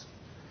 kids,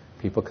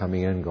 people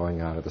coming in, going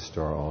out of the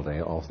store all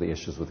day, all the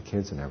issues with the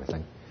kids and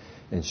everything,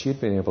 and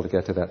she'd been able to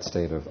get to that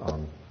state of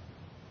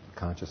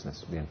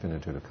consciousness, the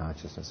infinitude of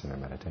consciousness in her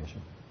meditation,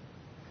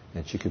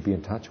 and she could be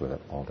in touch with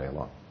it all day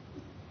long.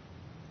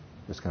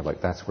 It was kind of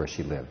like that's where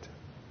she lived.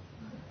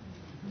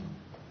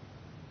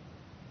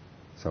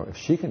 So if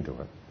she can do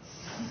it.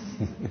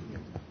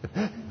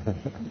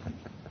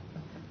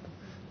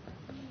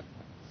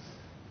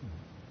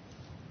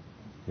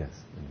 Yes. I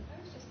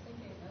was just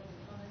thinking of a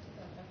comment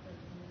about effort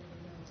a minute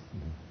ago.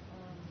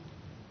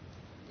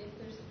 If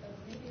there's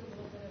maybe a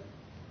little bit of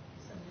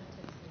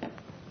semantics there,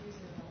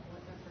 confusing about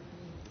what effort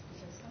means,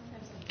 because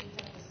sometimes I do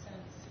have the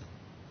sense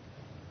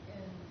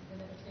in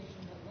the meditation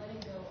that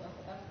letting go of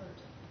effort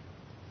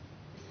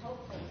is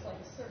helpful. It's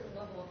like a certain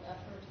level of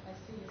effort I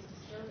see is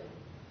disturbing,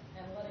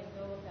 and letting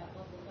go of that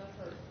level of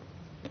effort,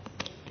 it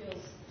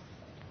feels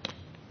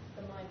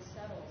the mind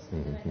settles.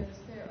 And then I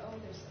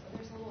notice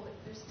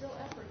there's still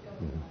effort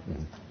going on.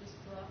 It's kind of just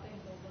dropping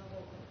the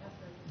level of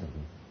effort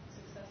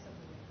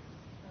successively.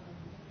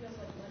 It feels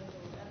like letting go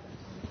of effort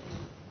to me,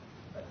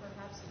 but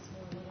perhaps it's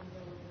more letting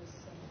go of this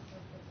the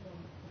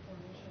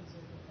formations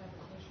or the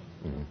fabrications.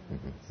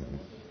 So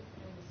maybe it's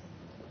kind of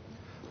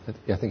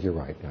something. I think you're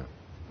right, yeah.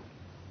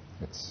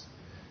 It's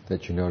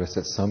that you notice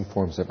that some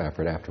forms of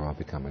effort after all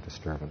become a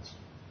disturbance.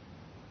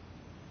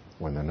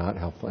 When they're not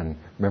helpful. And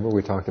remember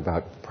we talked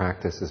about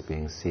practice as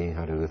being seeing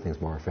how to do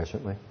things more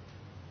efficiently?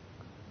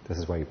 This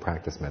is why you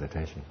practice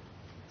meditation.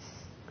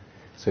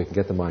 So you can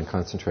get the mind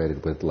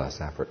concentrated with less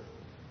effort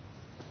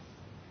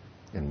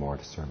and more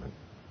discernment.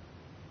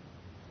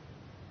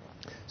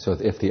 So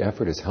if the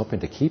effort is helping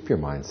to keep your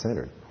mind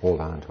centered,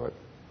 hold on to it.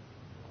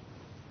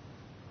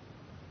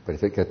 But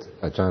if it gets,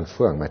 John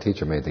Fuang, my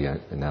teacher, made the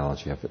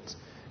analogy of it,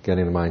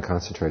 getting the mind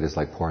concentrated is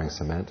like pouring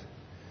cement.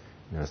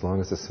 As long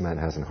as the cement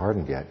hasn't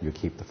hardened yet, you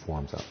keep the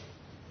forms up.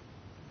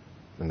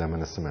 And then when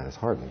the cement is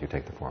hardened, you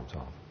take the forms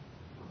off.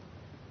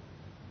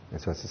 And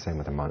so it's the same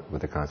with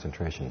the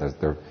concentration.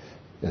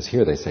 As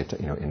here they say,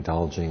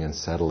 indulging and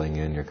settling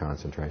in your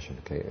concentration.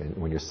 Okay, and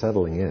when you're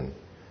settling in,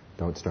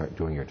 don't start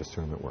doing your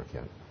discernment work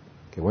yet.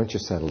 Okay, once you're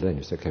settled in,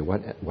 you say, okay,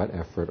 what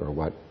effort or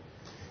what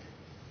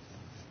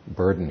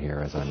burden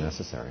here is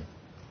unnecessary?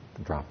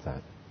 Drop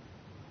that.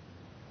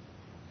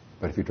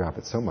 But if you drop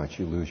it so much,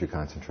 you lose your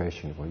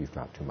concentration. Well, you've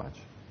dropped too much.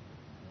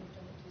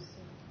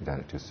 You've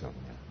done it too soon.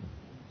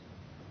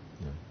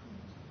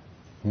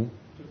 Yeah.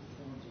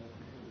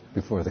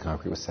 Before the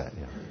concrete was set.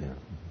 Yeah.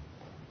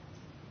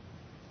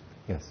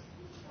 Yes.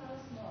 Tell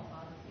us more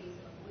about the phase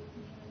of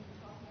awakening that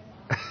you're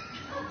talking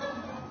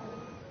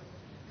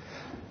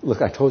about.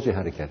 Look, I told you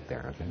how to get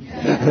there. Okay.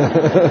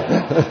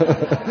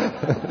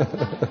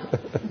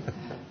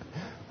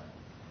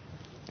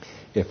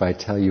 If I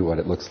tell you what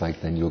it looks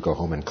like, then you'll go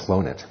home and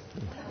clone it.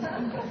 How easily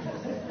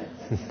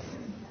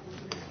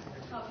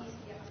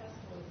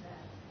accessible is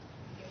that to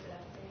get to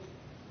that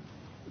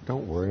phase?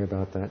 Don't worry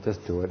about that.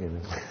 Just do it.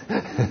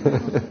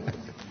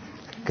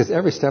 Because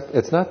every step,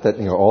 it's not that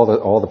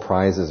all the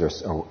prizes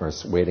are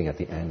waiting at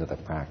the end of the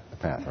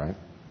path, right?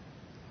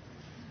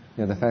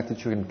 The fact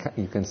that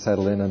you can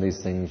settle in on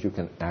these things, you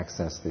can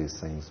access these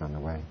things on the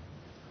way.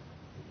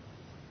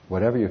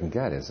 Whatever you can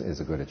get is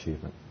a good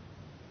achievement.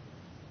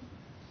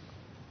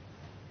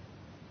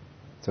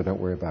 So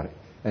don't worry about it.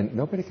 And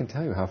nobody can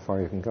tell you how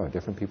far you can go.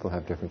 Different people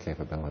have different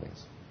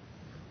capabilities.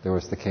 There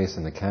was the case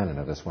in the canon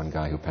of this one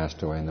guy who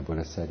passed away, and the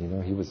Buddha said,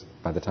 he was,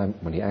 by the time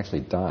when he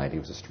actually died, he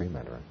was a stream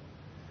enterer.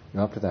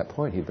 Up to that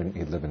point, he'd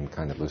lived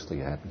kind of loosely.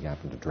 He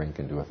happened to drink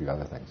and do a few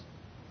other things.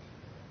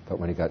 But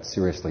when he got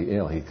seriously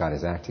ill, he got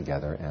his act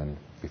together, and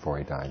before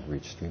he died,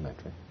 reached stream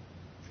entry.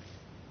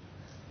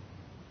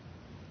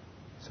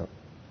 So,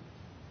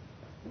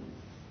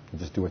 you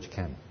just do what you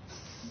can.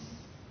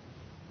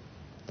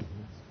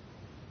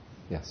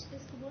 Yes?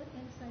 Is the word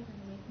insight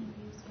and awakening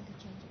used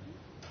interchangeably?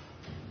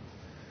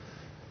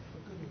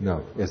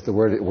 No. Is the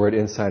word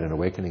insight and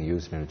awakening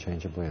used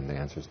interchangeably? And the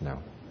answer is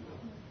no.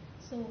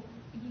 So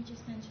you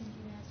just mentioned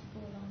as you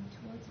go along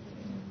towards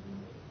awakening,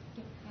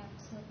 you have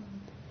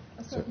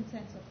a certain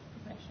sense of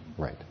progression.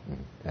 Right.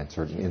 Mm-hmm. And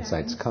certain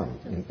insights come.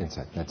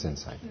 Insight. That's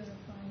insight.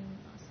 Purifying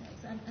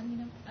ourselves.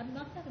 I'm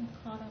not that I'm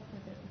caught up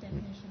with the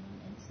definition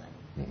of insight,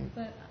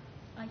 but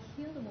I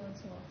hear the word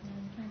so often and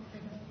I'm trying to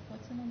figure out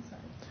what's an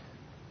insight.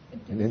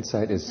 An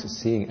insight is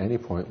seeing any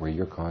point where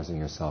you're causing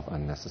yourself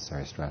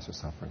unnecessary stress or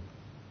suffering,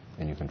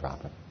 and you can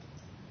drop it.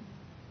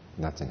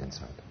 And that's an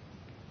insight.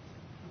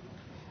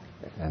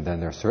 And then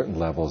there are certain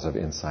levels of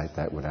insight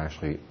that would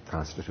actually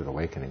constitute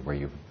awakening, where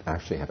you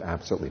actually have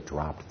absolutely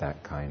dropped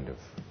that kind of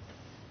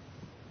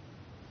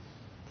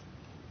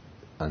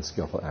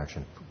unskillful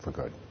action for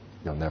good.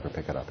 You'll never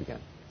pick it up again.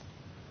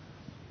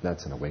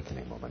 That's an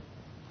awakening moment.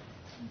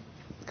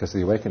 Because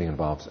the awakening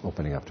involves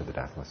opening up to the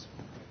deathless.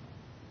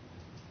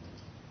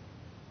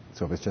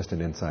 So if it's just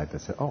an insight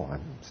that says,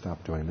 I've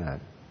stopped doing that,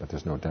 but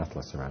there's no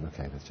deathless around,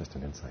 okay, that's just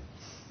an insight.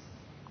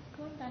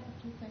 Going back a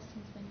few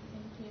questions when you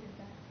indicated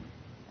that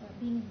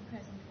being in the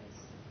present is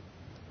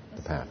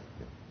the path.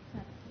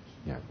 fabrication.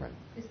 Yeah, right.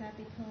 Is that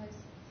because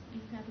you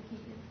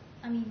fabricated,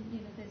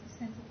 there's a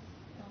sense of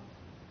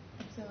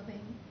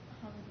observing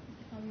how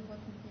you're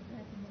working with your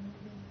breath and then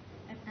moving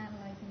and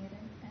analyzing it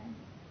and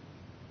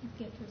you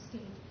get to a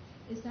stage.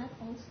 Is that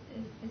also,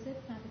 is it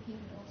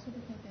fabricated also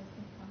because there's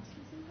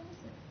inconstancy, or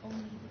is it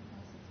only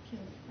because it's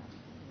purely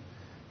fabricated?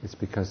 It's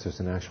because there's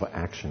an actual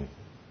action.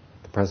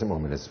 The present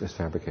moment is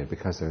fabricated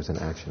because there's an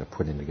action of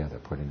putting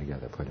together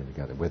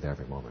with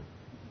every moment.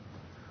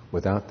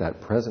 Without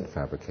that present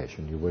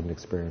fabrication, you wouldn't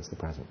experience the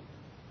present.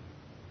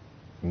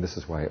 And this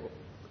is why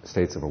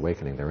states of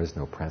awakening, there is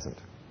no present.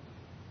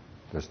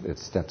 It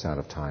steps out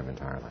of time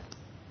entirely.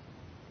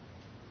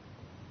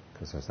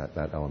 Because there's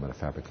that element of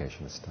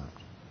fabrication is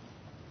stopped.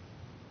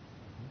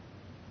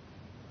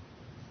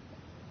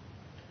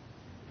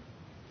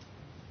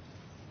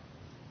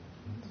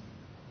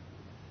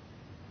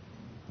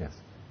 Yes.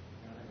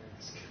 Gotta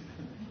ask.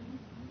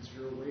 Is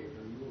your awake?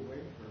 Are you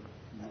awake, or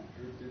you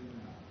drifted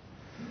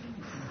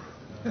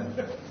now?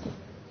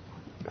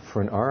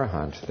 For an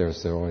arahant,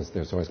 there's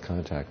always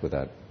contact with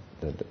the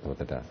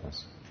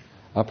deathless.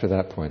 Up to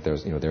that point,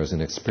 there's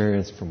an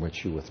experience from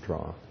which you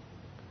withdraw,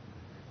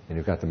 and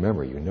you've got the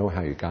memory. You know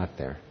how you got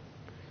there,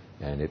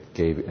 and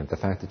the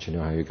fact that you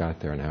know how you got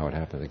there and how it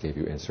happened, it gave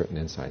you certain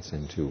insights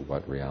into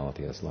what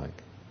reality is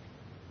like,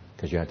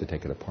 because you had to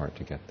take it apart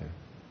to get there.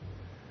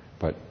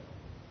 But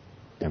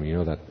you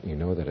know that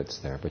it's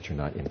there, but you're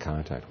not in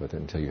contact with it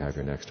until you have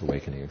your next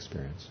awakening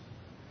experience.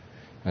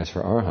 As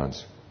for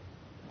arahants,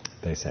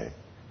 they say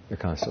they're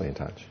constantly in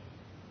touch.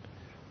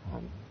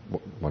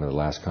 One of the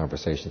last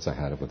conversations I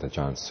had with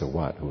Ajahn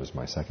Suwat, who was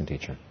my second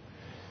teacher,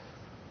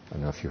 I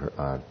don't know if you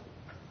heard,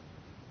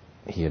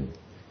 In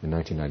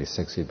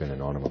 1996, he had been in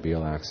an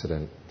automobile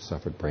accident,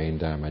 suffered brain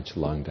damage,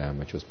 lung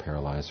damage, was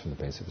paralyzed from the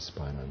base of his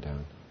spine on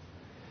down.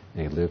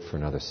 And he lived for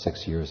another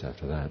 6 years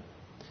after that.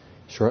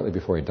 Shortly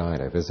before he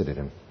died, I visited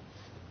him.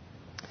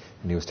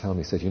 And he was telling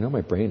me, he said,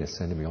 my brain is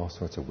sending me all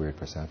sorts of weird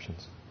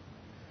perceptions.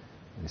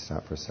 And he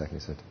stopped for a second.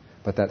 He said,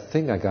 but that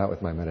thing I got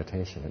with my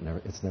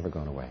meditation, it's never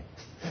gone away.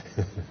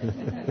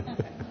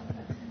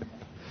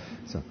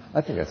 So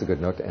I think that's a good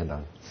note to end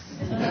on.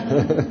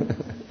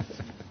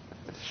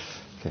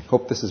 Okay,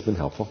 hope this has been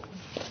helpful.